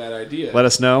 Maybe. I like that idea. Let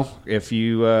us know if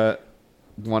you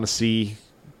want to see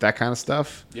that kind of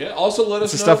stuff. Yeah. Also, let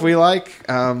us It's know. the stuff we like.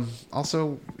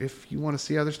 Also, if you want to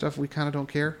see other stuff, we kind of don't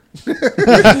care. We're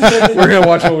going to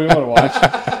watch what we want to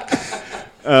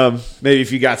watch. Maybe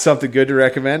if you got something good to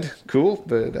recommend, cool.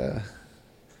 But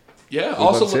yeah.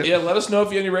 Also, let us know if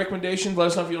you have any recommendations. Let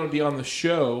us know if you want to be on the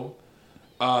show.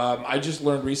 I just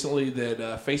learned recently that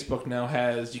Facebook now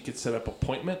you can set up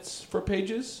appointments for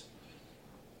pages.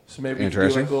 So maybe you can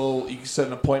you can set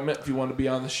an appointment if you want to be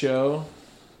on the show.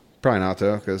 Probably not,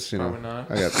 though, because, I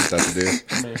got stuff to do.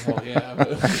 I mean, well, yeah.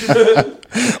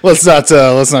 Let's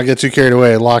not get too carried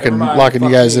away locking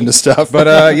you guys into stuff.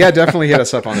 But, yeah, definitely hit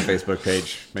us up on the Facebook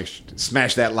page.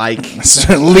 Smash that like.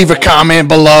 Leave a comment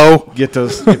below. Get them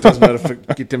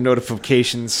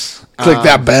notifications. Click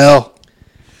that bell.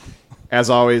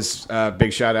 As always,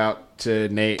 big shout out to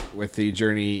Nate with the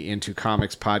Journey into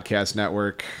Comics Podcast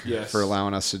Network for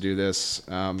allowing us to do this.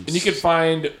 And you can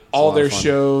find all their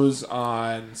shows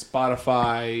on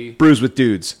Spotify. Brews with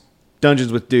Dudes,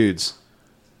 Dungeons with Dudes,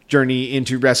 Journey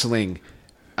into Wrestling,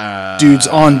 Dudes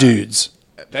on Dudes.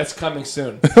 That's coming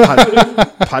soon.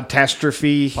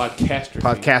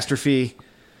 Podcastrophe.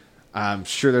 I'm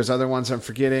sure there's other ones I'm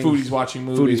forgetting. Foodies Watching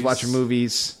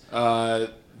Movies.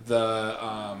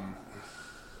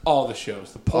 All the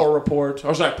shows. The Poor Report.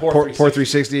 Or sorry, Poor 360. Poor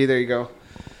 360. There you go.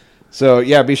 So,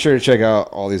 yeah, be sure to check out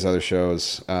all these other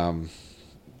shows.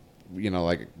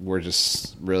 We're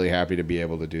just really happy to be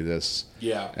able to do this.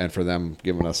 Yeah. And for them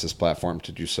giving us this platform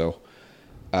to do so.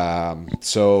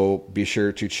 So be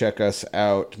sure to check us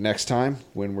out next time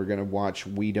when we're going to watch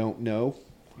We Don't Know.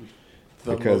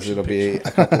 Because it'll be a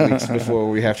couple weeks before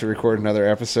we have to record another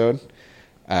episode.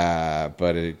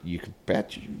 But you can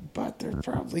bet they're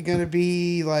probably going to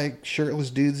be like shirtless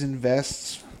dudes in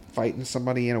vests fighting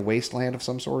somebody in a wasteland of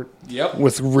some sort. Yep.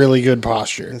 With really good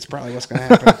posture. That's probably what's going to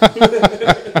happen.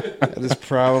 That is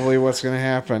probably what's going to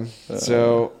happen.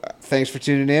 So thanks for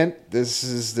tuning in. This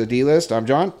is the D-List. I'm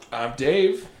John. I'm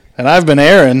Dave. And I've been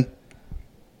Aaron.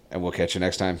 And we'll catch you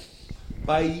next time.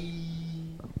 Bye.